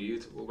also being a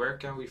YouTuber, where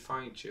can we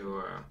find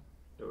you,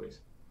 Luis?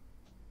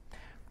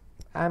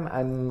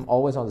 I'm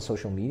always on the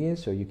social media,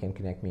 so you can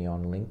connect me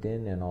on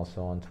LinkedIn and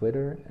also on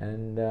Twitter.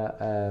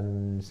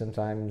 And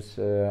sometimes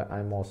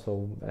I'm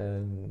also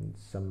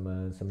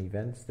some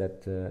events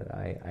that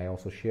I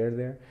also share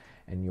there.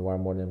 And you are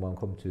more than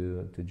welcome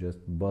to just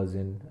buzz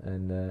in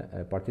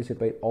and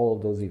participate. All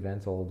of those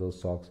events, all of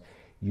those talks,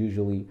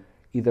 usually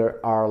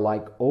either are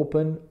like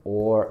open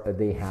or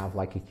they have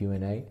like a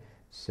Q&A.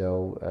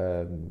 So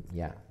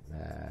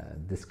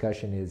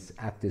discussion is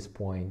at this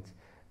point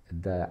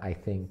I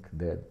think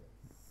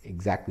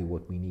exactly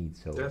what we need.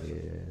 So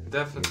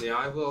definitely,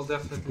 I will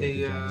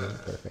definitely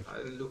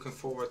looking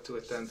forward to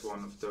attend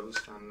one of those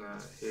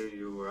and hear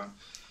you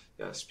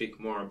speak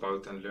more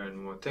about and learn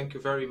more. Thank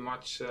you very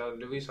much,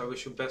 Luis. I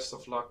wish you best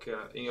of luck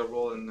in your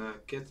role in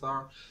Kit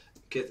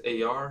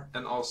AR,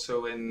 and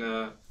also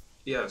in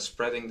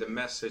spreading the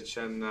message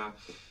and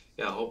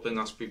helping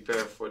us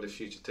prepare for the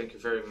future. Thank you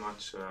very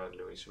much,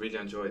 Luis. Really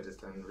enjoyed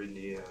it and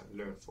really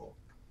learned from.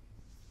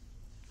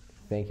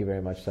 Thank you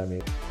very much,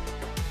 Samir.